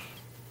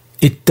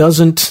 It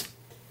doesn't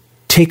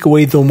take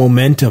away the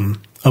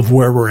momentum of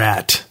where we're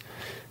at.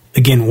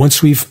 Again,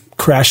 once we've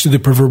crashed through the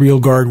proverbial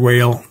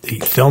guardrail, the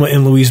Thelma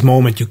and Louise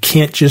moment, you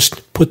can't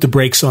just put the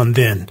brakes on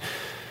then.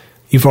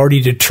 You've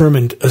already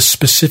determined a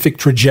specific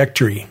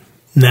trajectory.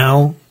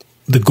 Now,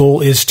 the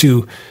goal is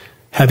to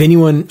have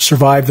anyone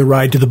survive the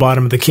ride to the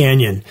bottom of the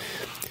canyon.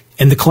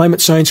 And the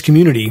climate science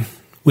community,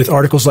 with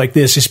articles like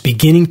this, is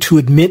beginning to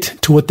admit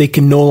to what they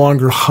can no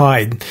longer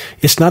hide.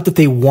 It's not that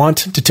they want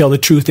to tell the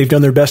truth. They've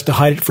done their best to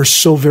hide it for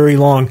so very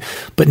long,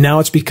 but now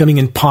it's becoming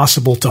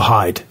impossible to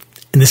hide.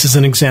 And this is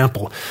an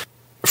example.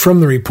 From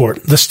the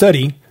report, the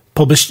study,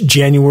 published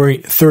January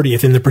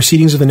 30th in the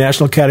Proceedings of the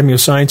National Academy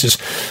of Sciences,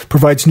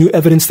 provides new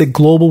evidence that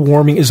global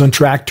warming is on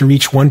track to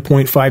reach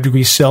 1.5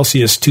 degrees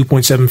Celsius,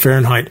 2.7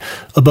 Fahrenheit,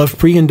 above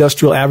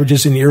pre-industrial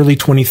averages in the early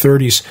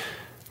 2030s,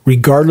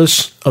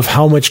 regardless of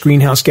how much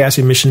greenhouse gas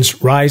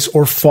emissions rise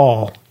or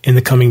fall in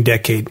the coming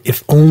decade.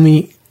 If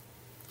only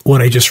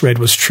what I just read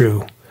was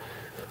true.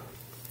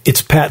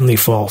 It's patently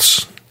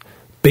false.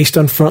 Based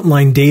on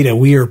frontline data,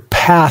 we are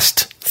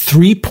past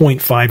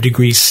 3.5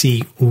 degrees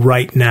C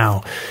right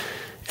now.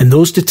 And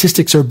those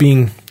statistics are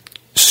being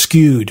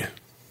skewed.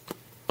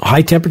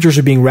 High temperatures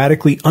are being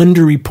radically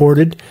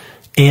underreported,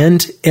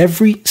 and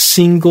every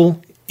single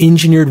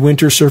engineered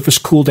winter surface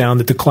cool down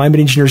that the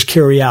climate engineers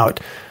carry out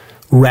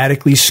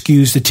radically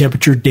skews the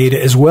temperature data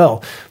as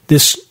well.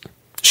 This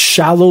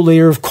shallow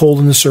layer of cold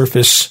in the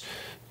surface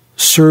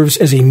serves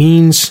as a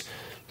means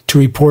to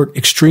report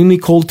extremely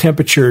cold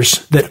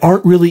temperatures that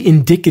aren't really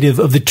indicative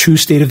of the true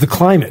state of the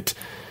climate,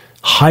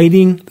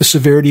 hiding the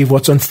severity of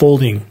what's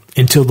unfolding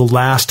until the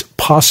last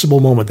possible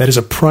moment. That is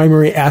a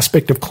primary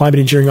aspect of climate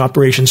engineering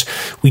operations.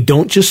 We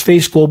don't just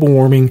face global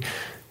warming.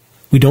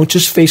 We don't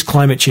just face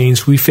climate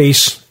change. We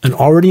face an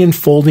already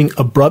unfolding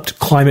abrupt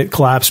climate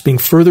collapse being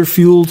further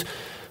fueled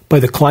by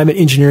the climate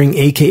engineering,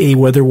 aka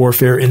weather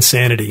warfare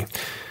insanity.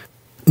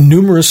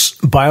 Numerous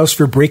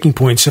biosphere breaking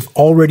points have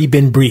already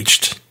been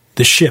breached.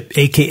 The ship,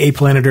 aka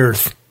planet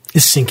Earth,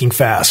 is sinking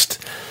fast.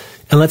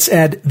 And let's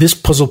add this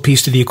puzzle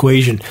piece to the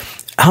equation.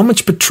 How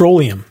much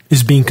petroleum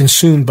is being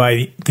consumed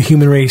by the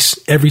human race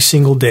every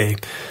single day?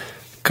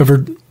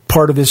 Covered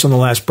part of this on the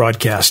last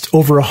broadcast.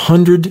 Over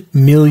 100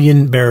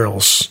 million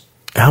barrels.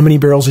 How many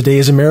barrels a day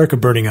is America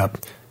burning up?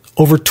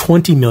 Over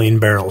 20 million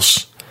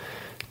barrels.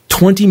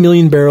 20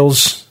 million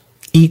barrels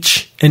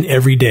each and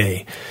every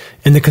day.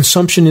 And the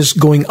consumption is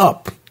going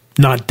up,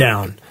 not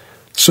down.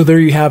 So there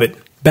you have it.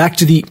 Back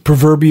to the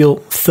proverbial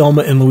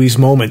Thelma and Louise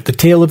moment, the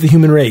tale of the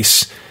human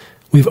race.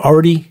 We've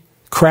already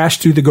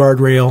crashed through the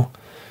guardrail,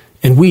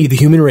 and we, the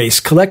human race,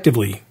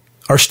 collectively,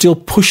 are still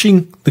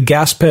pushing the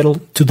gas pedal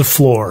to the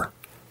floor.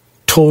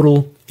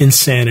 Total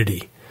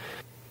insanity.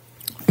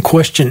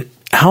 Question,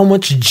 how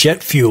much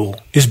jet fuel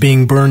is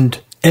being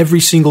burned every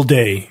single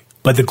day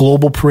by the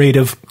global parade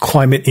of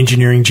climate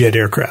engineering jet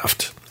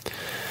aircraft?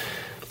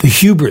 The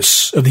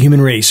hubris of the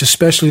human race,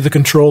 especially the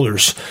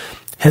controllers,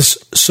 has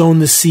sown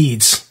the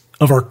seeds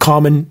of our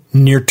common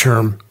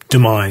near-term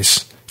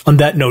demise. On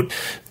that note,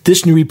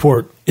 this new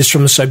report is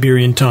from the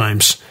Siberian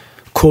Times.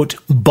 Quote,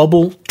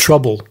 bubble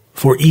trouble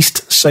for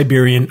East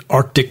Siberian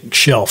Arctic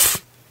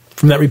shelf.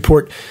 From that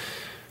report,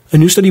 a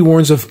new study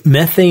warns of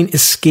methane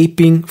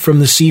escaping from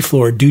the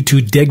seafloor due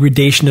to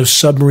degradation of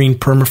submarine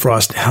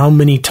permafrost. How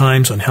many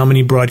times on how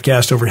many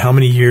broadcasts over how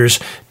many years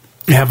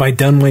have I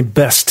done my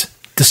best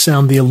to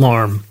sound the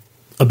alarm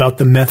about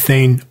the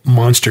methane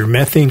monster,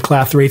 methane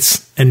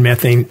clathrates and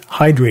methane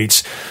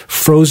hydrates,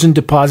 frozen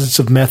deposits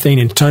of methane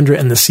in tundra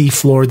and the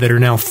seafloor that are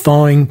now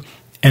thawing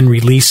and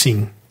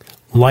releasing.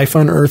 Life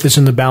on Earth is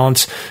in the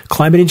balance.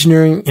 Climate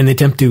engineering, in the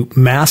attempt to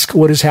mask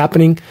what is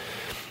happening,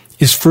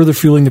 is further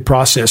fueling the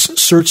process.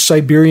 Search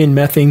Siberian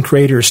methane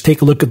craters.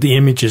 Take a look at the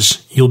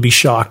images. You'll be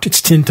shocked.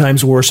 It's 10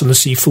 times worse on the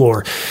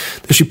seafloor.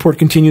 This report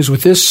continues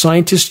with this.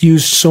 Scientists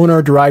used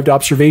sonar-derived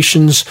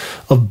observations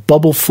of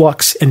bubble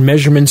flux and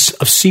measurements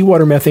of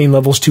seawater methane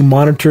levels to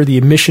monitor the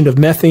emission of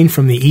methane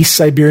from the East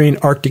Siberian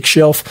Arctic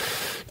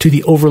shelf to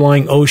the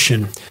overlying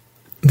ocean.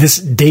 This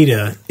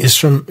data is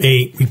from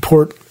a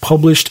report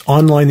published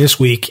online this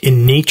week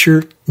in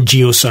Nature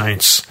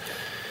Geoscience.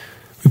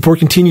 Report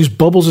continues,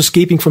 bubbles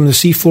escaping from the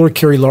seafloor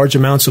carry large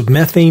amounts of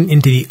methane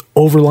into the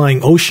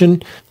overlying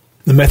ocean.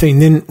 The methane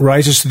then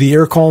rises through the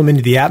air column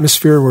into the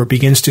atmosphere where it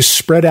begins to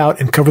spread out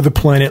and cover the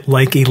planet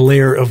like a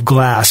layer of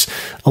glass,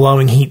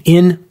 allowing heat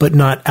in but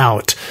not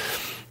out.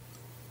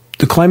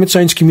 The climate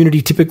science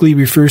community typically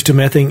refers to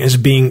methane as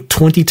being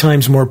 20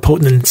 times more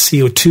potent than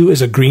CO2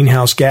 as a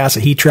greenhouse gas, a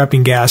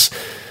heat-trapping gas,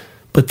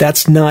 but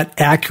that's not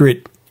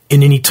accurate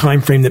in any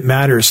time frame that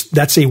matters.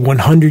 That's a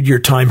 100-year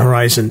time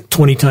horizon,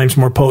 20 times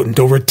more potent.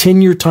 Over a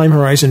 10-year time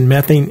horizon,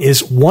 methane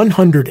is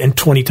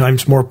 120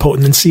 times more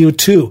potent than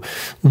CO2,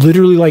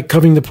 literally like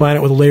covering the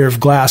planet with a layer of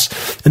glass.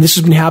 And this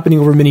has been happening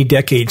over many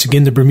decades.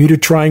 Again, the Bermuda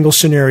Triangle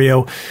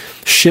scenario,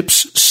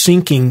 ships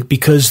sinking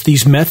because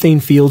these methane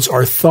fields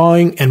are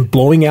thawing and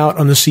blowing out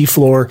on the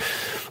seafloor.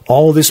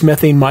 All of this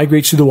methane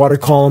migrates through the water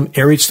column,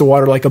 aerates the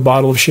water like a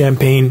bottle of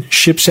champagne.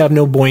 Ships have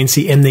no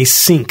buoyancy and they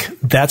sink.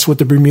 That's what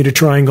the Bermuda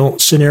Triangle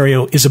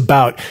scenario is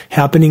about,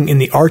 happening in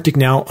the Arctic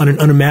now on an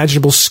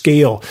unimaginable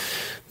scale.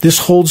 This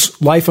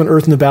holds life on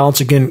Earth in the balance.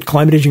 Again,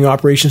 climate engineering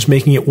operations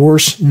making it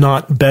worse,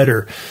 not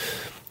better.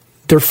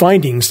 Their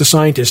findings, the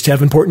scientists,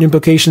 have important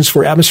implications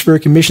for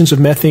atmospheric emissions of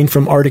methane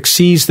from Arctic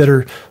seas that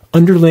are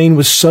underlain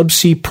with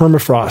subsea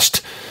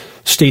permafrost.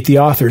 State the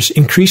authors,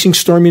 increasing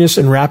storminess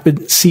and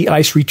rapid sea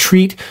ice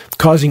retreat,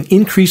 causing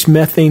increased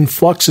methane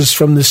fluxes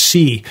from the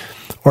sea,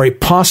 are a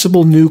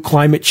possible new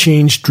climate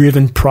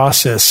change-driven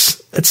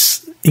process.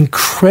 That's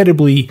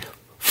incredibly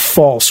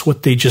false,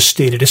 what they just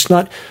stated. It's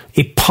not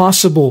a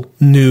possible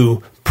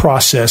new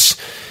process.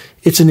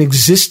 It's an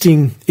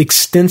existing,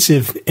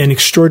 extensive, and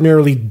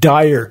extraordinarily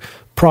dire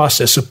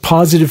process, a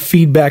positive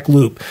feedback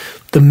loop.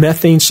 The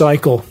methane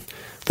cycle.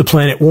 The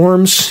planet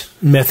warms,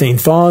 methane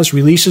thaws,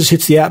 releases,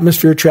 hits the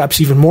atmosphere, traps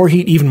even more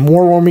heat, even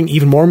more warming,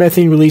 even more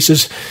methane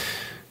releases.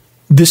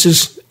 This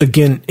is,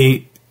 again,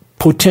 a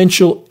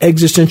potential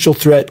existential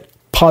threat,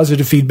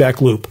 positive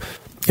feedback loop.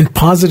 And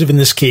positive in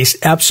this case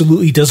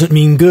absolutely doesn't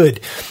mean good.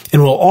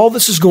 And while all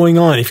this is going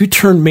on, if you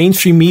turn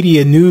mainstream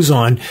media news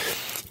on,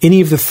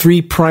 any of the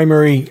three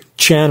primary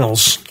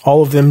channels,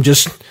 all of them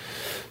just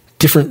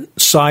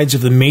different sides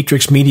of the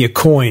matrix media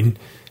coin,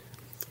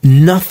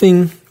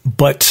 nothing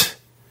but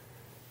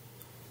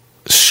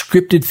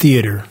scripted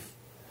theater,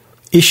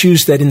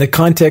 issues that in the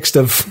context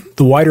of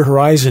the wider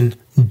horizon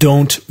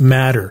don't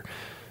matter.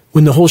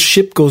 When the whole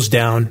ship goes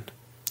down,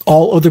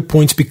 all other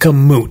points become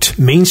moot.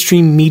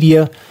 Mainstream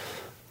media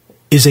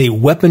is a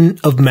weapon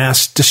of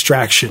mass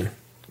distraction,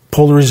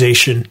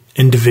 polarization,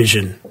 and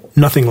division,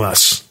 nothing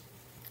less.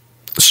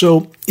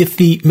 So if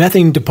the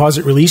methane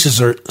deposit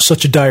releases are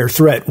such a dire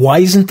threat, why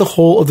isn't the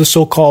whole of the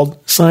so-called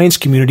science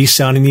community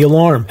sounding the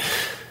alarm?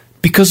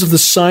 Because of the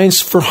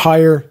science for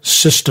hire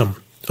system.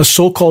 A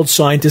so-called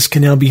scientist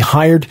can now be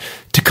hired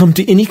to come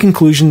to any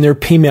conclusion their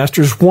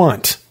paymasters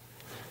want.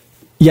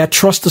 Yeah,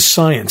 trust the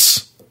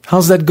science.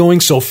 How's that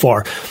going so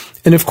far?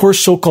 And of course,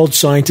 so-called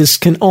scientists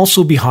can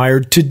also be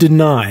hired to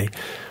deny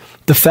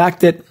the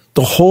fact that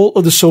the whole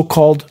of the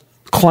so-called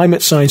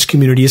climate science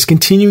community is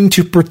continuing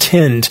to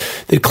pretend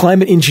that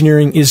climate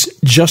engineering is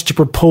just a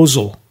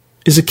proposal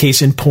is a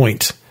case in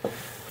point.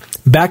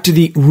 Back to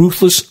the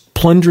ruthless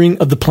plundering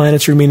of the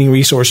planet's remaining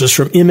resources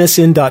from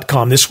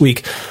MSN.com this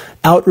week.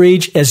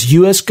 Outrage as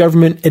U.S.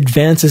 government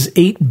advances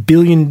 $8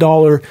 billion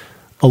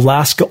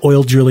Alaska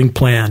oil drilling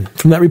plan.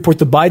 From that report,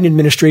 the Biden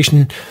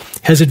administration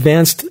has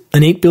advanced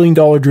an $8 billion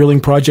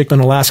drilling project on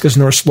Alaska's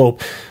North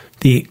Slope.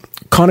 The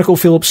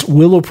ConocoPhillips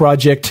Willow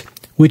project,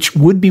 which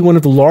would be one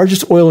of the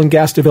largest oil and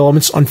gas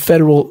developments on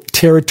federal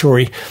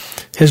territory,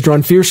 has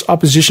drawn fierce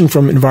opposition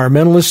from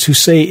environmentalists who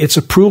say its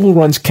approval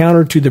runs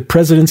counter to the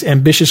president's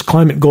ambitious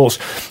climate goals.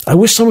 I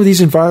wish some of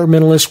these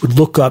environmentalists would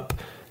look up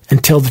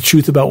and tell the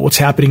truth about what's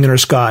happening in our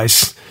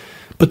skies.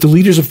 But the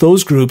leaders of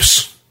those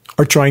groups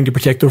are trying to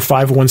protect their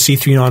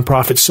 501c3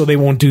 nonprofits, so they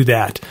won't do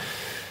that.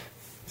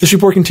 This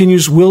report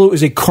continues, Willow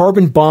is a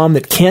carbon bomb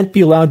that can't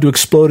be allowed to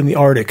explode in the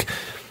Arctic.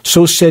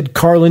 So said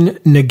Karlin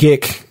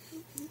Nagic,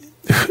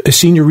 a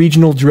senior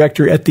regional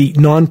director at the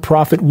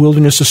nonprofit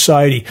Wilderness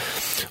Society.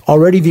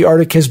 Already the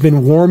Arctic has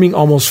been warming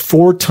almost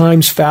 4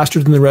 times faster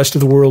than the rest of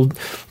the world.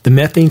 The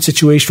methane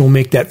situation will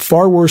make that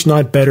far worse,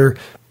 not better.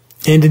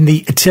 And in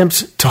the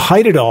attempt to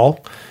hide it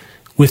all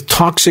with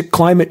toxic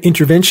climate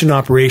intervention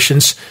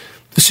operations,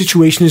 the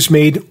situation is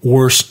made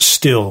worse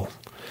still.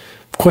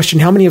 Question,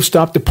 how many have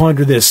stopped to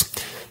ponder this?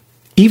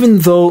 Even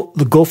though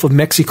the Gulf of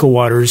Mexico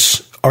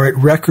waters are at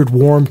record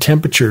warm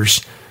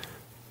temperatures,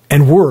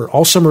 and were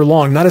all summer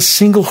long, not a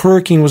single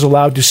hurricane was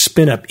allowed to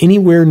spin up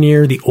anywhere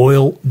near the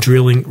oil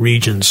drilling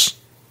regions.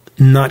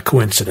 Not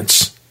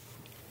coincidence.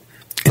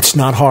 It's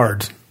not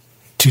hard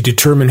to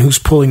determine who's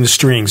pulling the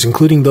strings,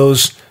 including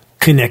those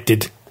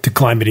connected to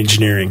climate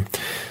engineering.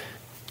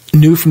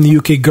 New from the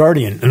UK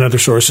Guardian and other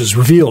sources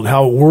revealed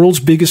how world's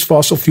biggest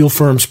fossil fuel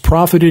firms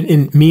profited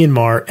in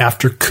Myanmar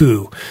after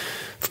coup.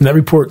 From that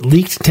report,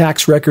 leaked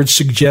tax records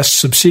suggest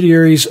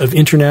subsidiaries of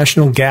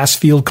international gas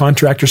field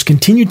contractors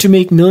continued to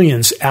make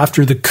millions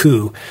after the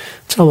coup.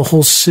 That's how the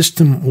whole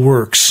system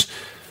works.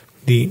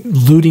 The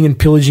looting and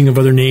pillaging of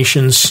other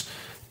nations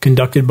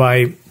conducted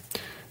by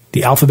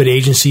the alphabet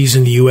agencies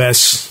in the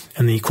U.S.,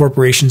 and the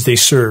corporations they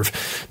serve.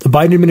 The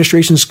Biden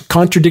administration's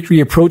contradictory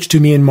approach to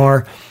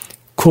Myanmar,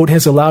 quote,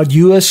 has allowed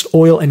U.S.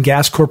 oil and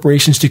gas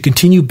corporations to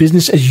continue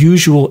business as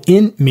usual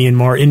in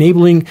Myanmar,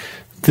 enabling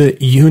the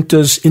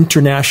junta's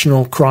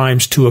international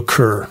crimes to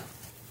occur.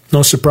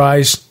 No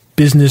surprise,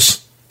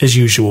 business as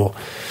usual.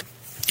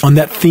 On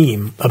that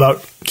theme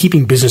about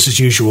keeping business as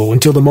usual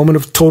until the moment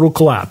of total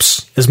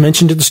collapse. As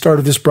mentioned at the start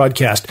of this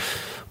broadcast,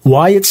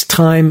 why it's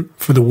time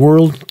for the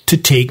world to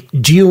take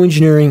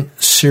geoengineering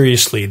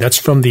seriously. That's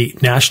from the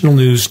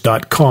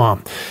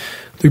nationalnews.com.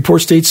 The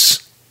report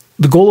states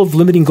the goal of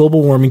limiting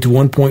global warming to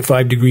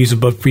 1.5 degrees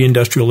above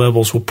pre-industrial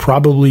levels will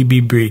probably be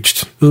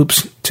breached.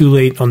 Oops, too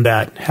late on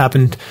that.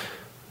 Happened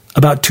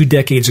about 2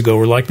 decades ago.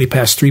 We're likely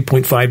past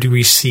 3.5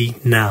 degrees C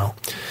now.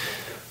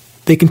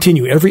 They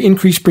continue. Every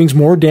increase brings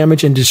more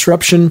damage and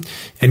disruption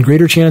and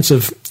greater chance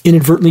of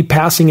inadvertently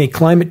passing a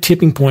climate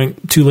tipping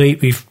point. Too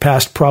late. We've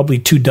passed probably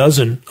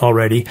 24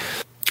 already.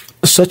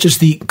 Such as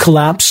the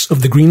collapse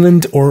of the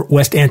Greenland or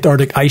West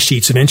Antarctic ice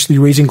sheets, eventually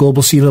raising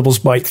global sea levels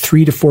by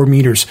 3 to 4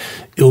 meters.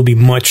 It will be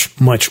much,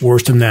 much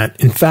worse than that.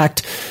 In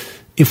fact,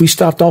 if we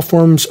stopped all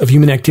forms of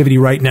human activity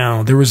right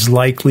now, there is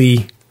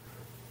likely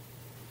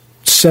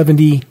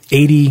 70,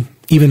 80,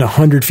 even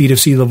 100 feet of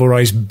sea level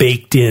rise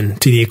baked in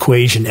to the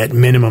equation at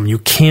minimum. You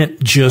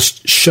can't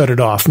just shut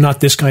it off. Not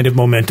this kind of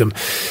momentum.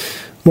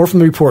 More from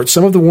the report.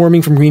 Some of the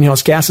warming from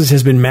greenhouse gases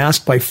has been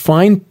masked by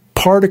fine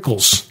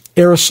particles,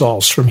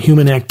 aerosols from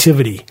human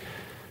activity.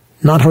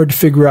 Not hard to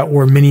figure out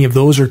where many of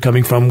those are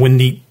coming from when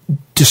the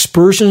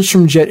dispersions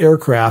from jet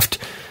aircraft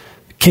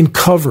can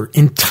cover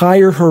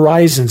entire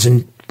horizons,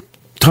 and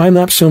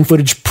time-lapse film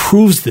footage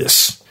proves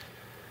this.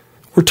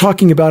 We're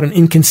talking about an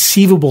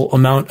inconceivable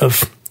amount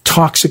of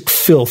toxic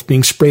filth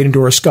being sprayed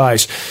into our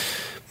skies.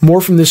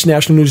 More from this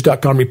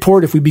nationalnews.com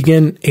report. If we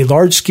began a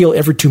large-scale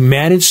effort to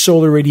manage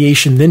solar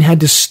radiation, then had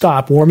to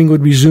stop, warming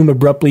would resume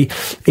abruptly,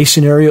 a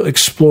scenario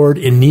explored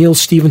in Neil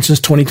Stephenson's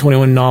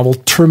 2021 novel,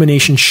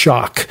 Termination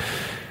Shock.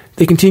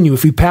 They continue,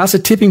 if we pass a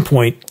tipping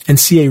point and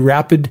see a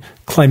rapid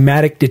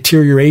climatic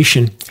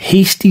deterioration,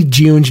 hasty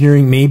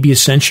geoengineering may be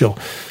essential.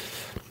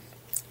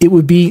 It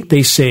would be,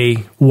 they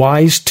say,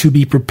 wise to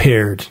be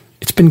prepared.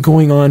 It's been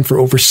going on for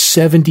over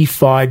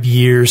 75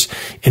 years,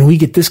 and we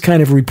get this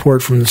kind of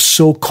report from the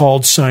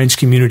so-called science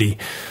community.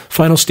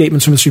 Final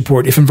statements from this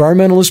report. If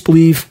environmentalists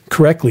believe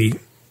correctly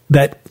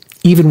that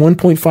even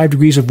 1.5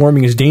 degrees of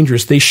warming is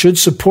dangerous, they should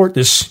support,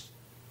 this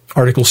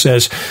article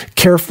says,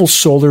 careful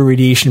solar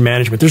radiation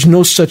management. There's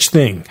no such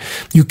thing.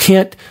 You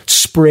can't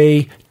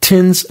spray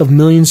tens of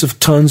millions of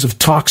tons of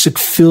toxic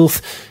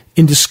filth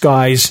into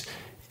skies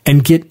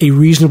and get a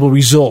reasonable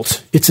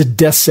result. It's a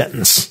death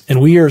sentence,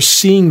 and we are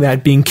seeing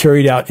that being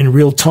carried out in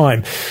real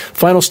time.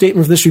 Final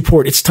statement of this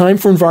report. It's time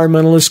for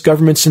environmentalists,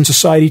 governments, and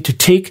society to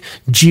take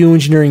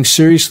geoengineering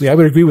seriously. I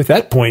would agree with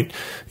that point.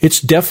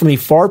 It's definitely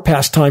far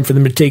past time for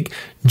them to take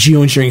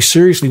geoengineering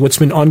seriously, what's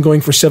been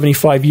ongoing for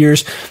 75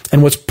 years,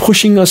 and what's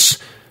pushing us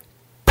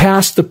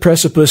past the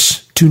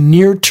precipice to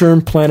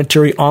near-term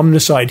planetary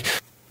omnicide.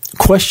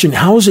 Question,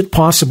 how is it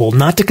possible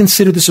not to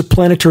consider this a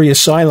planetary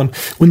asylum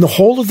when the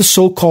whole of the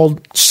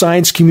so-called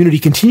science community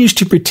continues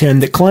to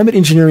pretend that climate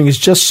engineering is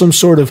just some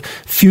sort of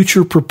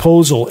future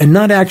proposal and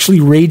not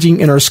actually raging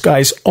in our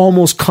skies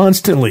almost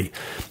constantly?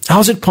 How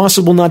is it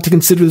possible not to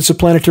consider this a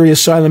planetary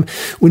asylum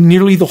when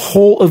nearly the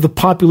whole of the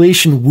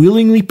population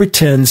willingly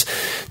pretends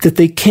that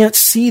they can't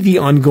see the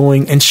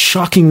ongoing and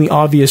shockingly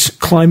obvious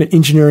climate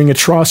engineering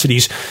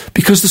atrocities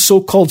because the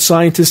so-called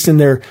scientists and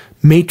their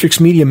matrix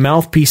media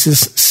mouthpieces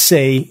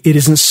say it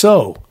isn't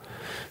so?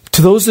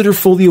 To those that are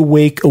fully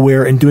awake,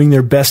 aware, and doing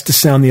their best to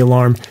sound the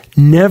alarm,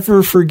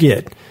 never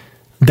forget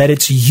that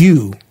it's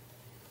you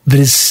that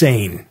is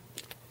sane.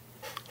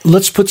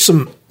 Let's put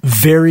some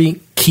very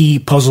key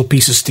puzzle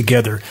pieces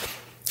together.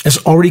 As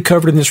already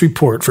covered in this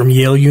report from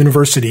Yale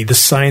University, the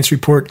science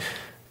report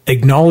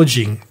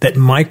acknowledging that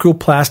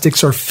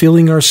microplastics are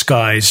filling our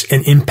skies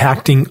and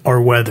impacting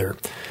our weather.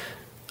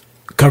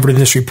 Covered in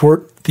this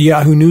report, the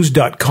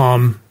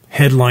yahoonews.com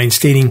headline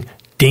stating,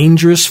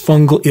 dangerous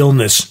fungal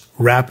illness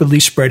rapidly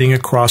spreading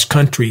across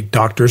country,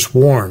 doctors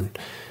warn.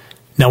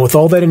 Now, with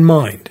all that in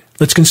mind,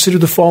 let's consider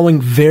the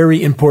following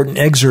very important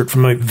excerpt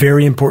from a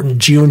very important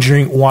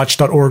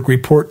geoengineeringwatch.org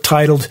report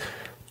titled,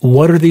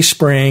 What Are They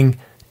Spraying?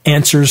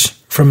 Answers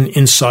from an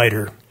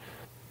Insider.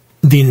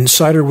 The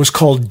insider was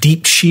called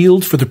Deep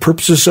Shield for the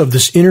purposes of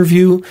this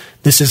interview.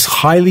 This is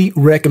highly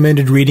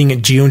recommended reading at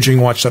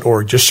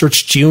geoengineeringwatch.org. Just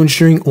search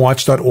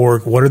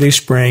geoengineeringwatch.org. What are they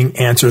spraying?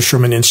 Answers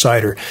from an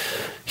insider.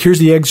 Here's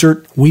the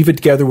excerpt. Weave it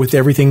together with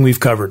everything we've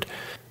covered.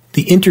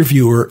 The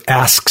interviewer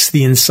asks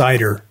the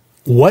insider,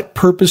 what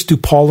purpose do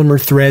polymer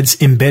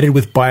threads embedded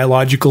with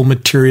biological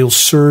materials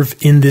serve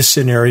in this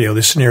scenario?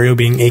 This scenario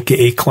being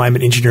AKA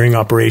climate engineering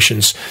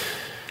operations.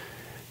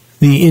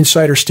 The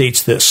insider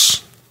states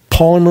this.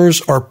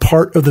 Polymers are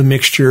part of the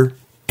mixture,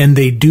 and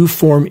they do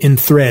form in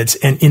threads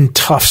and in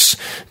tufts.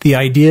 The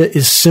idea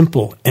is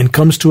simple and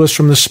comes to us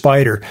from the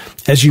spider.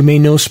 As you may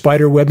know,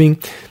 spider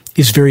webbing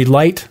is very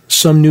light.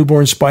 Some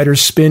newborn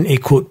spiders spin a,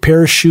 quote,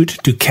 parachute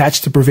to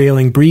catch the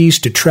prevailing breeze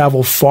to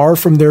travel far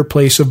from their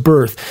place of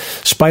birth.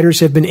 Spiders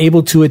have been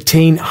able to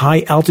attain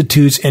high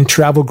altitudes and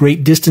travel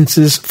great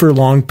distances for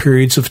long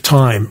periods of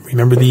time.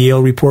 Remember, the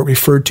Yale report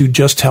referred to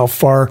just how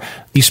far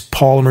these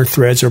polymer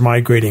threads are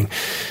migrating.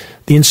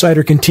 The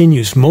insider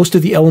continues, most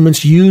of the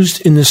elements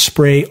used in this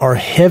spray are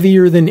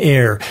heavier than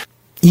air.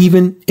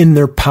 even in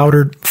their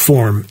powdered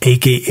form,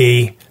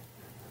 aka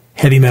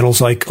heavy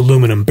metals like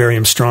aluminum,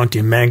 barium,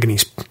 strontium,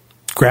 manganese,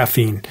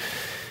 graphene,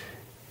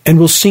 and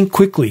will sink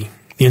quickly,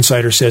 the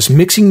insider says.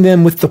 Mixing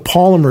them with the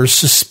polymers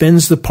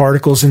suspends the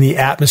particles in the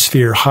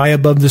atmosphere high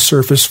above the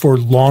surface for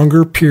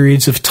longer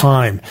periods of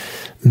time.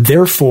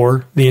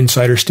 Therefore, the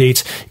insider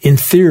states, in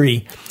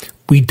theory,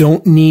 we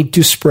don't need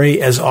to spray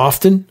as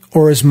often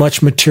or as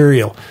much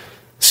material.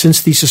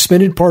 Since the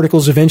suspended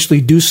particles eventually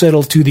do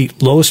settle to the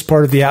lowest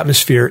part of the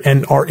atmosphere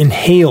and are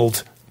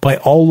inhaled by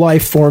all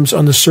life forms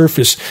on the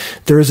surface,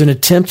 there is an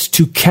attempt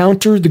to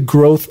counter the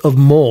growth of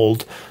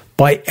mold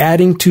by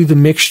adding to the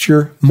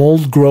mixture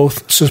mold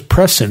growth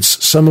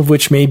suppressants, some of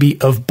which may be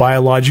of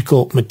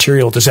biological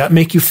material. Does that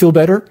make you feel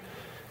better?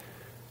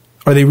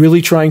 Are they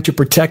really trying to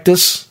protect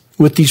us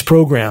with these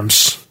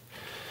programs?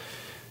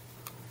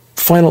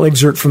 Final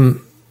excerpt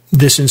from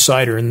this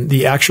insider, and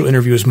the actual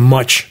interview is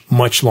much,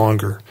 much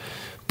longer.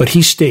 But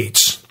he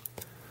states,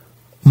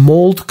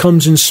 mold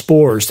comes in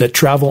spores that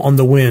travel on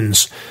the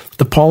winds.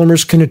 The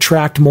polymers can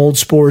attract mold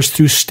spores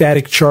through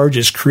static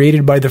charges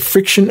created by the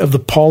friction of the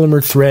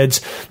polymer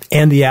threads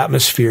and the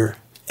atmosphere.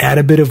 Add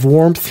a bit of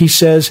warmth, he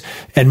says,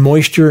 and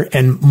moisture,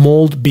 and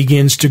mold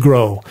begins to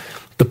grow.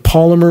 The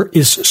polymer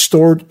is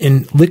stored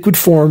in liquid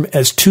form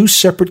as two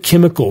separate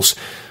chemicals.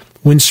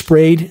 When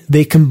sprayed,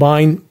 they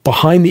combine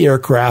behind the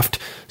aircraft,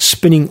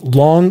 spinning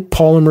long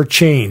polymer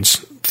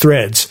chains,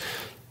 threads.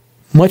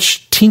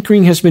 Much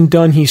tinkering has been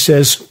done, he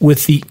says,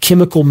 with the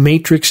chemical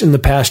matrix in the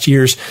past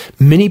years.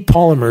 Many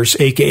polymers,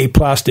 aka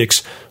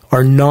plastics,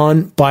 are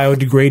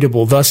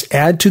non-biodegradable, thus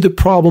add to the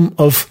problem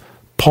of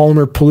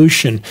polymer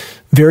pollution.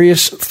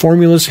 Various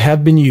formulas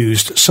have been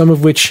used, some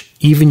of which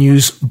even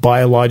use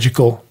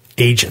biological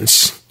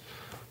agents.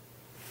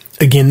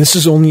 Again, this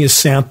is only a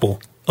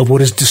sample of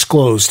what is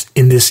disclosed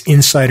in this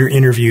insider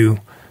interview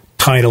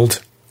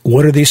titled,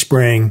 What Are They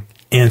Spraying?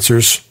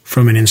 Answers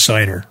from an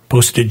Insider,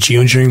 posted at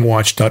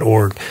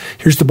geoengineeringwatch.org.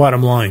 Here's the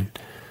bottom line.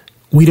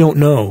 We don't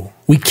know.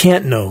 We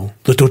can't know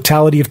the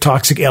totality of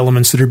toxic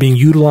elements that are being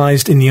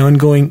utilized in the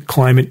ongoing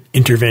climate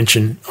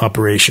intervention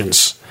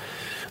operations.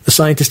 The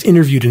scientist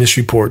interviewed in this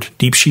report,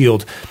 Deep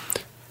Shield,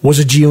 was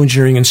a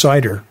geoengineering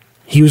insider.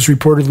 He was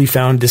reportedly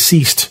found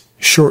deceased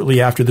shortly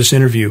after this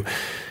interview.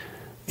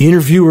 The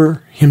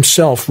interviewer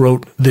himself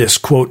wrote this,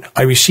 quote,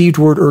 I received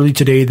word early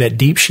today that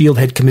Deep Shield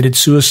had committed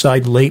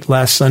suicide late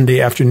last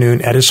Sunday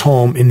afternoon at his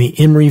home in the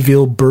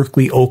Emeryville,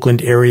 Berkeley,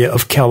 Oakland area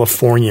of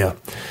California.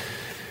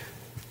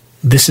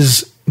 This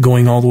is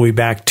going all the way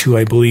back to,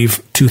 I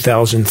believe,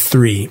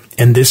 2003.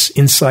 And this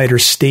insider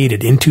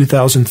stated in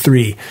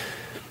 2003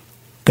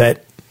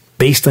 that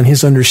based on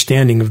his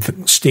understanding of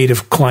the state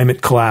of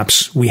climate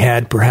collapse, we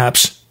had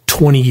perhaps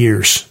 20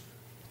 years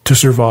to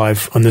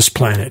survive on this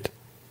planet.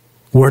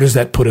 Where does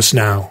that put us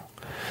now?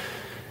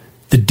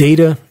 The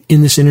data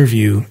in this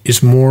interview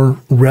is more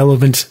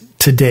relevant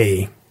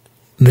today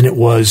than it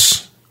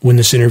was when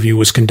this interview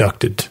was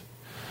conducted.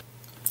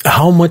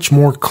 How much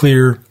more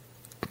clear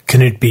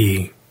can it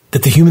be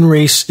that the human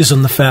race is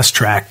on the fast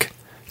track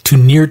to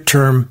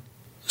near-term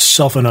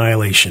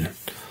self-annihilation?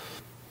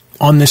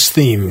 On this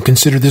theme,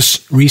 consider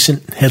this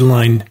recent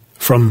headline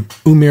from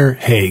Umair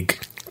Haig,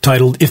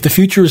 titled, If the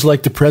Future is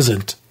Like the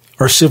Present,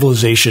 Our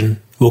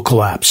Civilization Will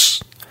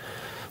Collapse.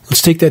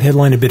 Let's take that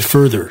headline a bit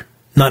further.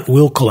 Not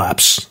will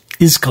collapse,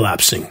 is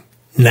collapsing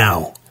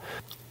now.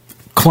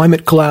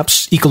 Climate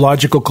collapse,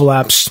 ecological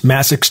collapse,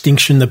 mass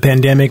extinction, the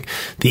pandemic,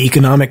 the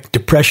economic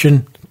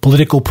depression,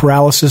 political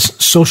paralysis,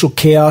 social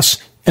chaos,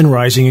 and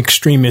rising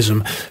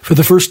extremism. For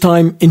the first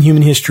time in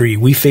human history,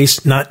 we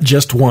face not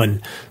just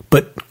one,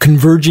 but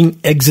converging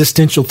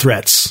existential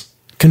threats,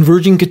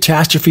 converging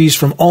catastrophes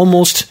from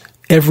almost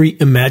every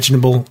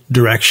imaginable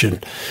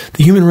direction.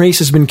 The human race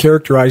has been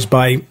characterized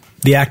by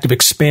the act of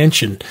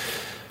expansion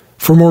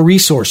for more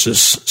resources,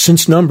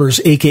 since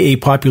numbers, aka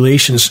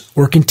populations,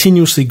 were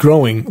continuously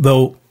growing,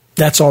 though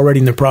that's already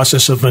in the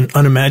process of an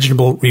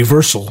unimaginable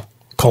reversal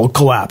called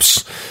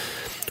collapse.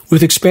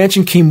 With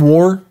expansion came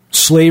war,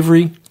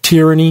 slavery,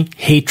 tyranny,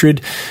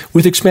 hatred.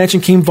 With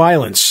expansion came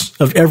violence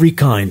of every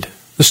kind.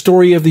 The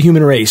story of the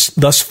human race,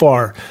 thus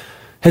far,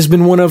 has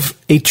been one of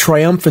a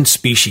triumphant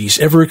species,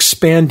 ever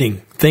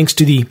expanding thanks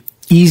to the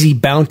easy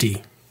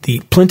bounty,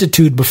 the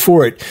plenitude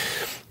before it.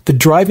 The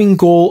driving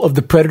goal of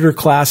the predator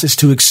class is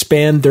to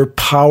expand their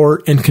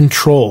power and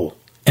control,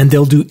 and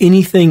they'll do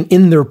anything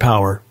in their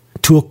power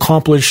to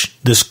accomplish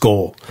this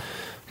goal.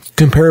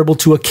 Comparable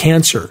to a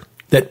cancer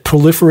that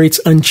proliferates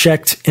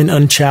unchecked and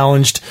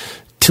unchallenged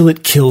till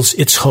it kills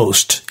its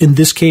host, in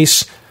this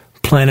case,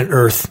 planet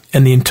Earth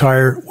and the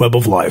entire web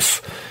of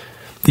life.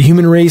 The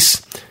human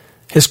race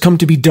has come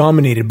to be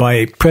dominated by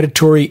a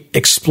predatory,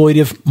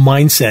 exploitive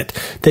mindset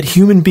that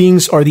human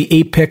beings are the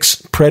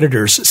apex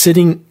predators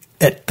sitting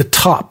at the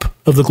top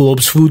of the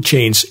globe's food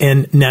chains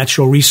and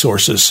natural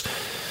resources.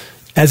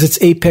 As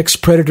its apex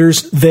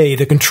predators, they,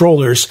 the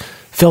controllers,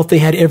 felt they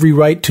had every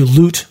right to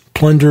loot,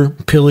 plunder,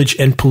 pillage,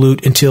 and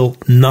pollute until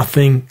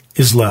nothing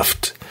is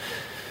left.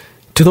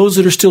 To those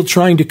that are still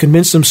trying to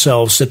convince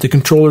themselves that the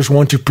controllers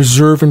want to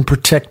preserve and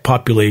protect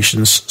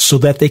populations so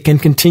that they can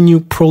continue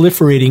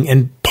proliferating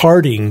and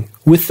partying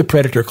with the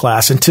predator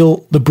class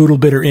until the brutal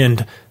bitter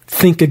end,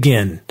 think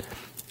again.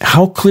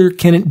 How clear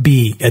can it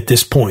be at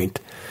this point?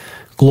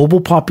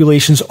 Global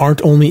populations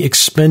aren't only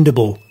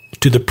expendable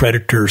to the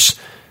predators.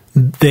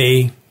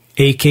 They,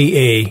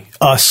 aka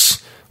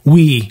us,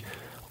 we,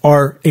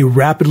 are a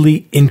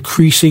rapidly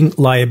increasing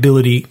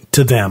liability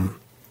to them.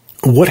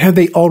 What have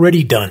they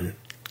already done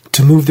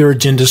to move their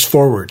agendas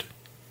forward?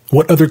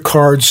 What other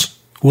cards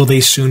will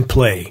they soon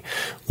play?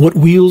 What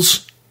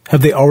wheels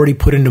have they already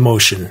put into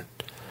motion?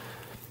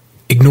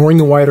 Ignoring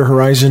the wider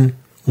horizon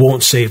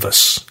won't save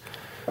us.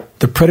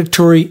 The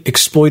predatory,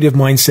 exploitive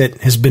mindset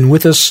has been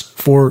with us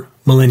for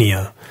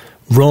millennia.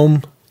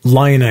 Rome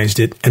lionized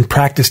it and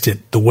practiced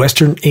it. The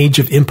Western Age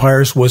of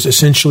Empires was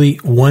essentially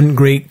one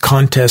great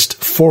contest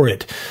for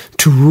it,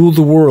 to rule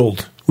the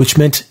world, which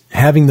meant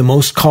having the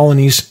most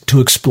colonies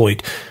to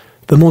exploit,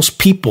 the most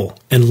people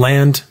and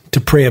land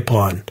to prey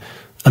upon.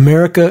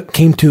 America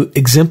came to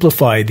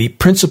exemplify the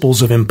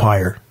principles of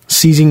empire,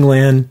 seizing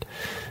land,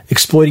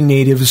 exploiting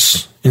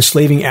natives,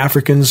 enslaving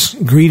Africans,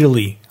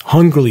 greedily,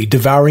 hungrily,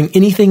 devouring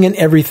anything and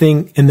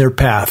everything in their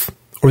path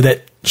or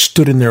that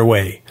stood in their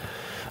way.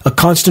 A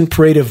constant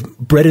parade of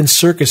bread and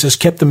circus has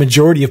kept the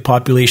majority of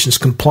populations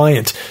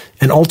compliant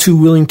and all too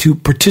willing to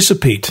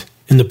participate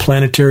in the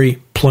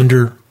planetary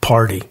plunder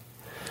party.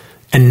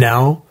 And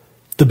now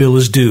the bill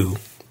is due.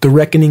 The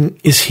reckoning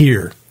is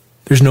here.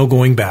 There's no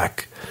going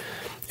back.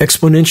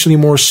 Exponentially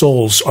more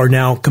souls are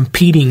now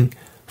competing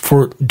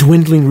for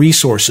dwindling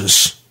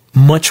resources,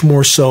 much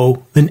more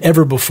so than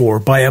ever before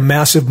by a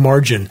massive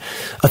margin.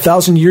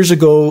 1,000 years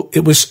ago,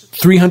 it was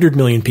 300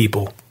 million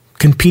people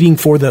competing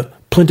for the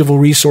plentiful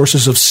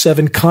resources of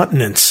 7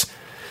 continents.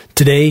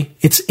 Today,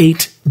 it's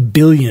 8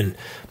 billion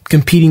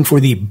competing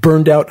for the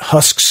burned-out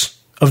husks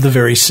of the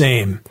very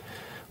same.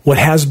 What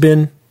has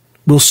been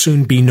will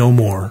soon be no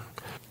more.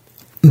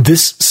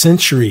 This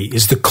century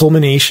is the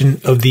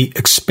culmination of the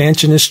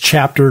expansionist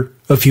chapter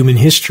of human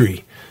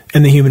history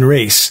and the human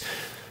race.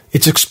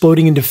 It's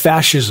exploding into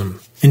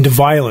fascism, into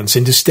violence,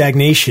 into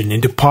stagnation,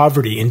 into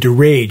poverty, into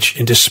rage,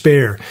 and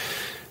despair.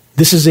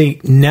 This is a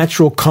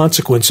natural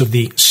consequence of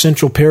the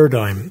central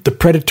paradigm, the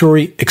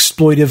predatory,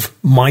 exploitive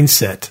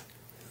mindset.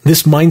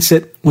 This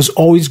mindset was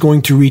always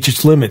going to reach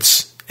its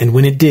limits, and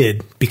when it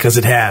did, because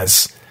it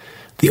has,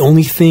 the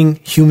only thing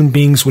human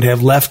beings would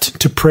have left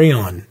to prey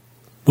on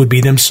would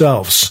be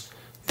themselves,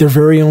 their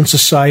very own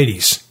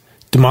societies,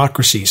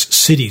 democracies,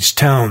 cities,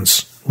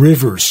 towns,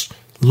 rivers,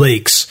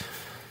 lakes,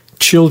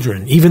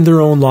 children, even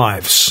their own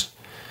lives.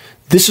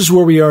 This is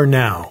where we are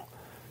now,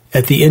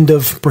 at the end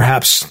of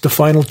perhaps the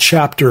final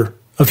chapter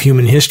of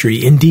human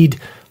history, indeed,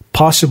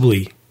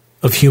 possibly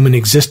of human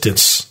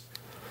existence.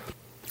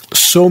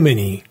 So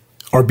many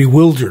are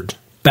bewildered,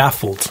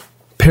 baffled,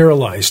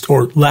 paralyzed,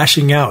 or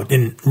lashing out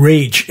in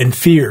rage and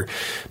fear,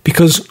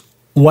 because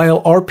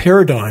while our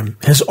paradigm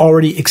has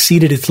already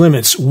exceeded its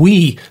limits,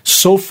 we,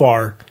 so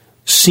far,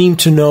 seem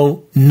to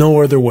know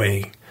no other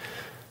way.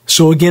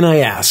 So again I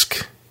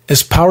ask,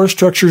 as power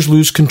structures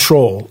lose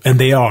control, and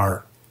they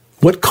are,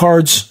 what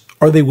cards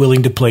are they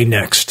willing to play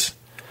next?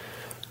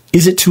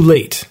 Is it too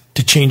late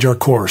to change our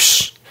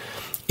course?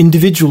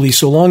 Individually,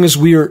 so long as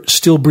we are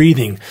still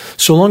breathing,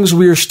 so long as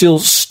we are still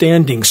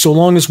standing, so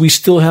long as we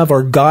still have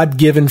our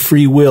God-given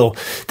free will,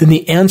 then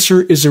the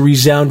answer is a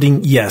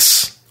resounding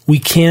yes. We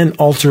can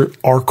alter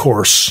our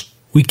course.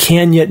 We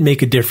can yet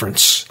make a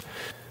difference.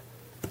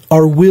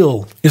 Our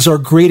will is our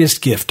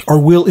greatest gift. Our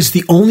will is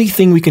the only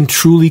thing we can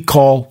truly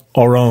call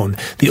our own,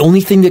 the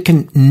only thing that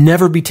can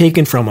never be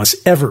taken from us,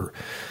 ever.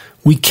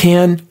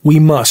 We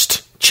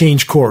must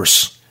change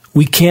course.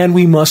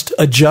 We must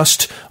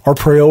adjust our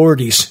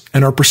priorities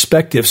and our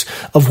perspectives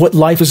of what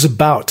life is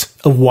about,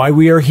 of why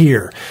we are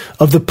here,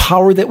 of the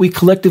power that we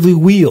collectively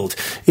wield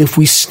if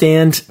we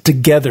stand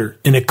together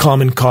in a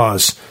common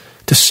cause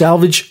to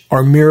salvage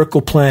our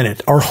miracle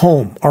planet, our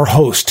home, our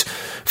host,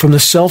 from the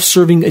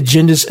self-serving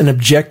agendas and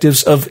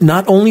objectives of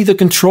not only the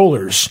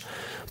controllers,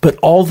 but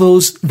all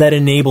those that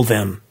enable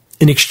them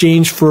in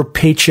exchange for a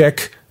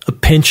paycheck, a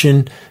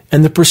pension,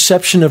 and the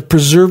perception of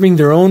preserving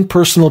their own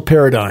personal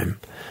paradigm.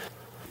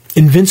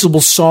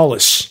 Invincible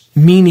solace,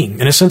 meaning,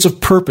 and a sense of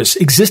purpose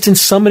exist in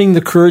summoning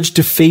the courage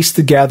to face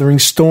the gathering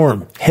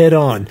storm head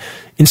on,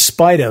 in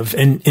spite of,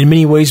 and in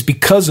many ways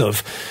because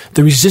of,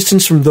 the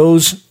resistance from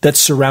those that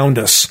surround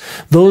us,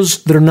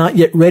 those that are not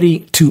yet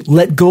ready to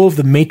let go of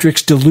the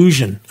matrix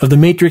delusion, of the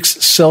matrix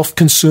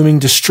self-consuming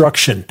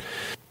destruction.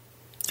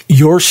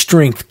 Your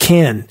strength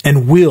can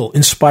and will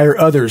inspire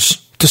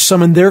others to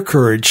summon their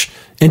courage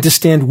and to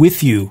stand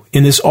with you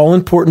in this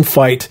all-important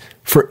fight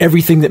for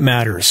everything that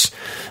matters.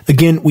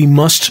 Again, we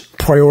must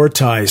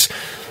prioritize.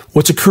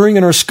 What's occurring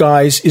in our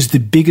skies is the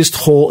biggest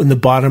hole in the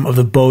bottom of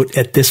the boat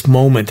at this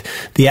moment.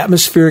 The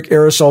atmospheric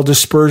aerosol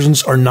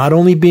dispersions are not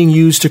only being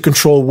used to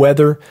control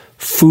weather,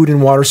 food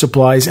and water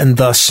supplies, and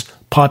thus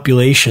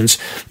populations.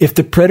 If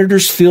the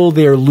predators feel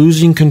they are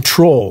losing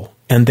control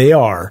and they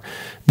are,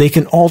 they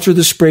can alter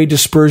the spray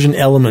dispersion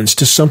elements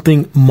to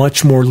something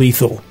much more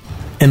lethal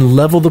and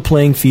level the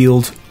playing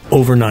field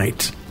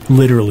overnight,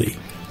 literally.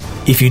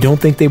 If you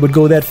don't think they would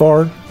go that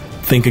far,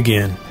 think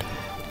again.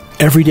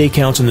 Every day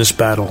counts in this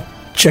battle.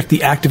 Check the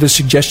activist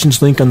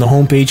suggestions link on the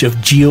homepage of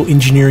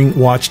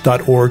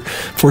geoengineeringwatch.org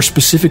for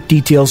specific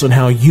details on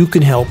how you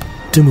can help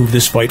to move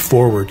this fight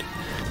forward.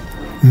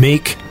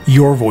 Make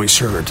your voice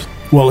heard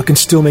while it can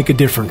still make a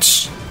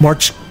difference.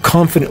 March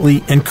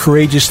confidently and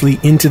courageously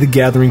into the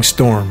gathering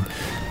storm.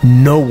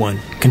 No one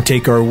can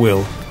take our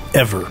will,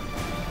 ever.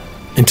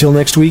 Until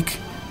next week,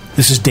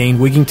 this is Dane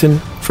Wigington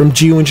from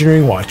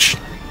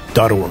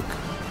geoengineeringwatch.org.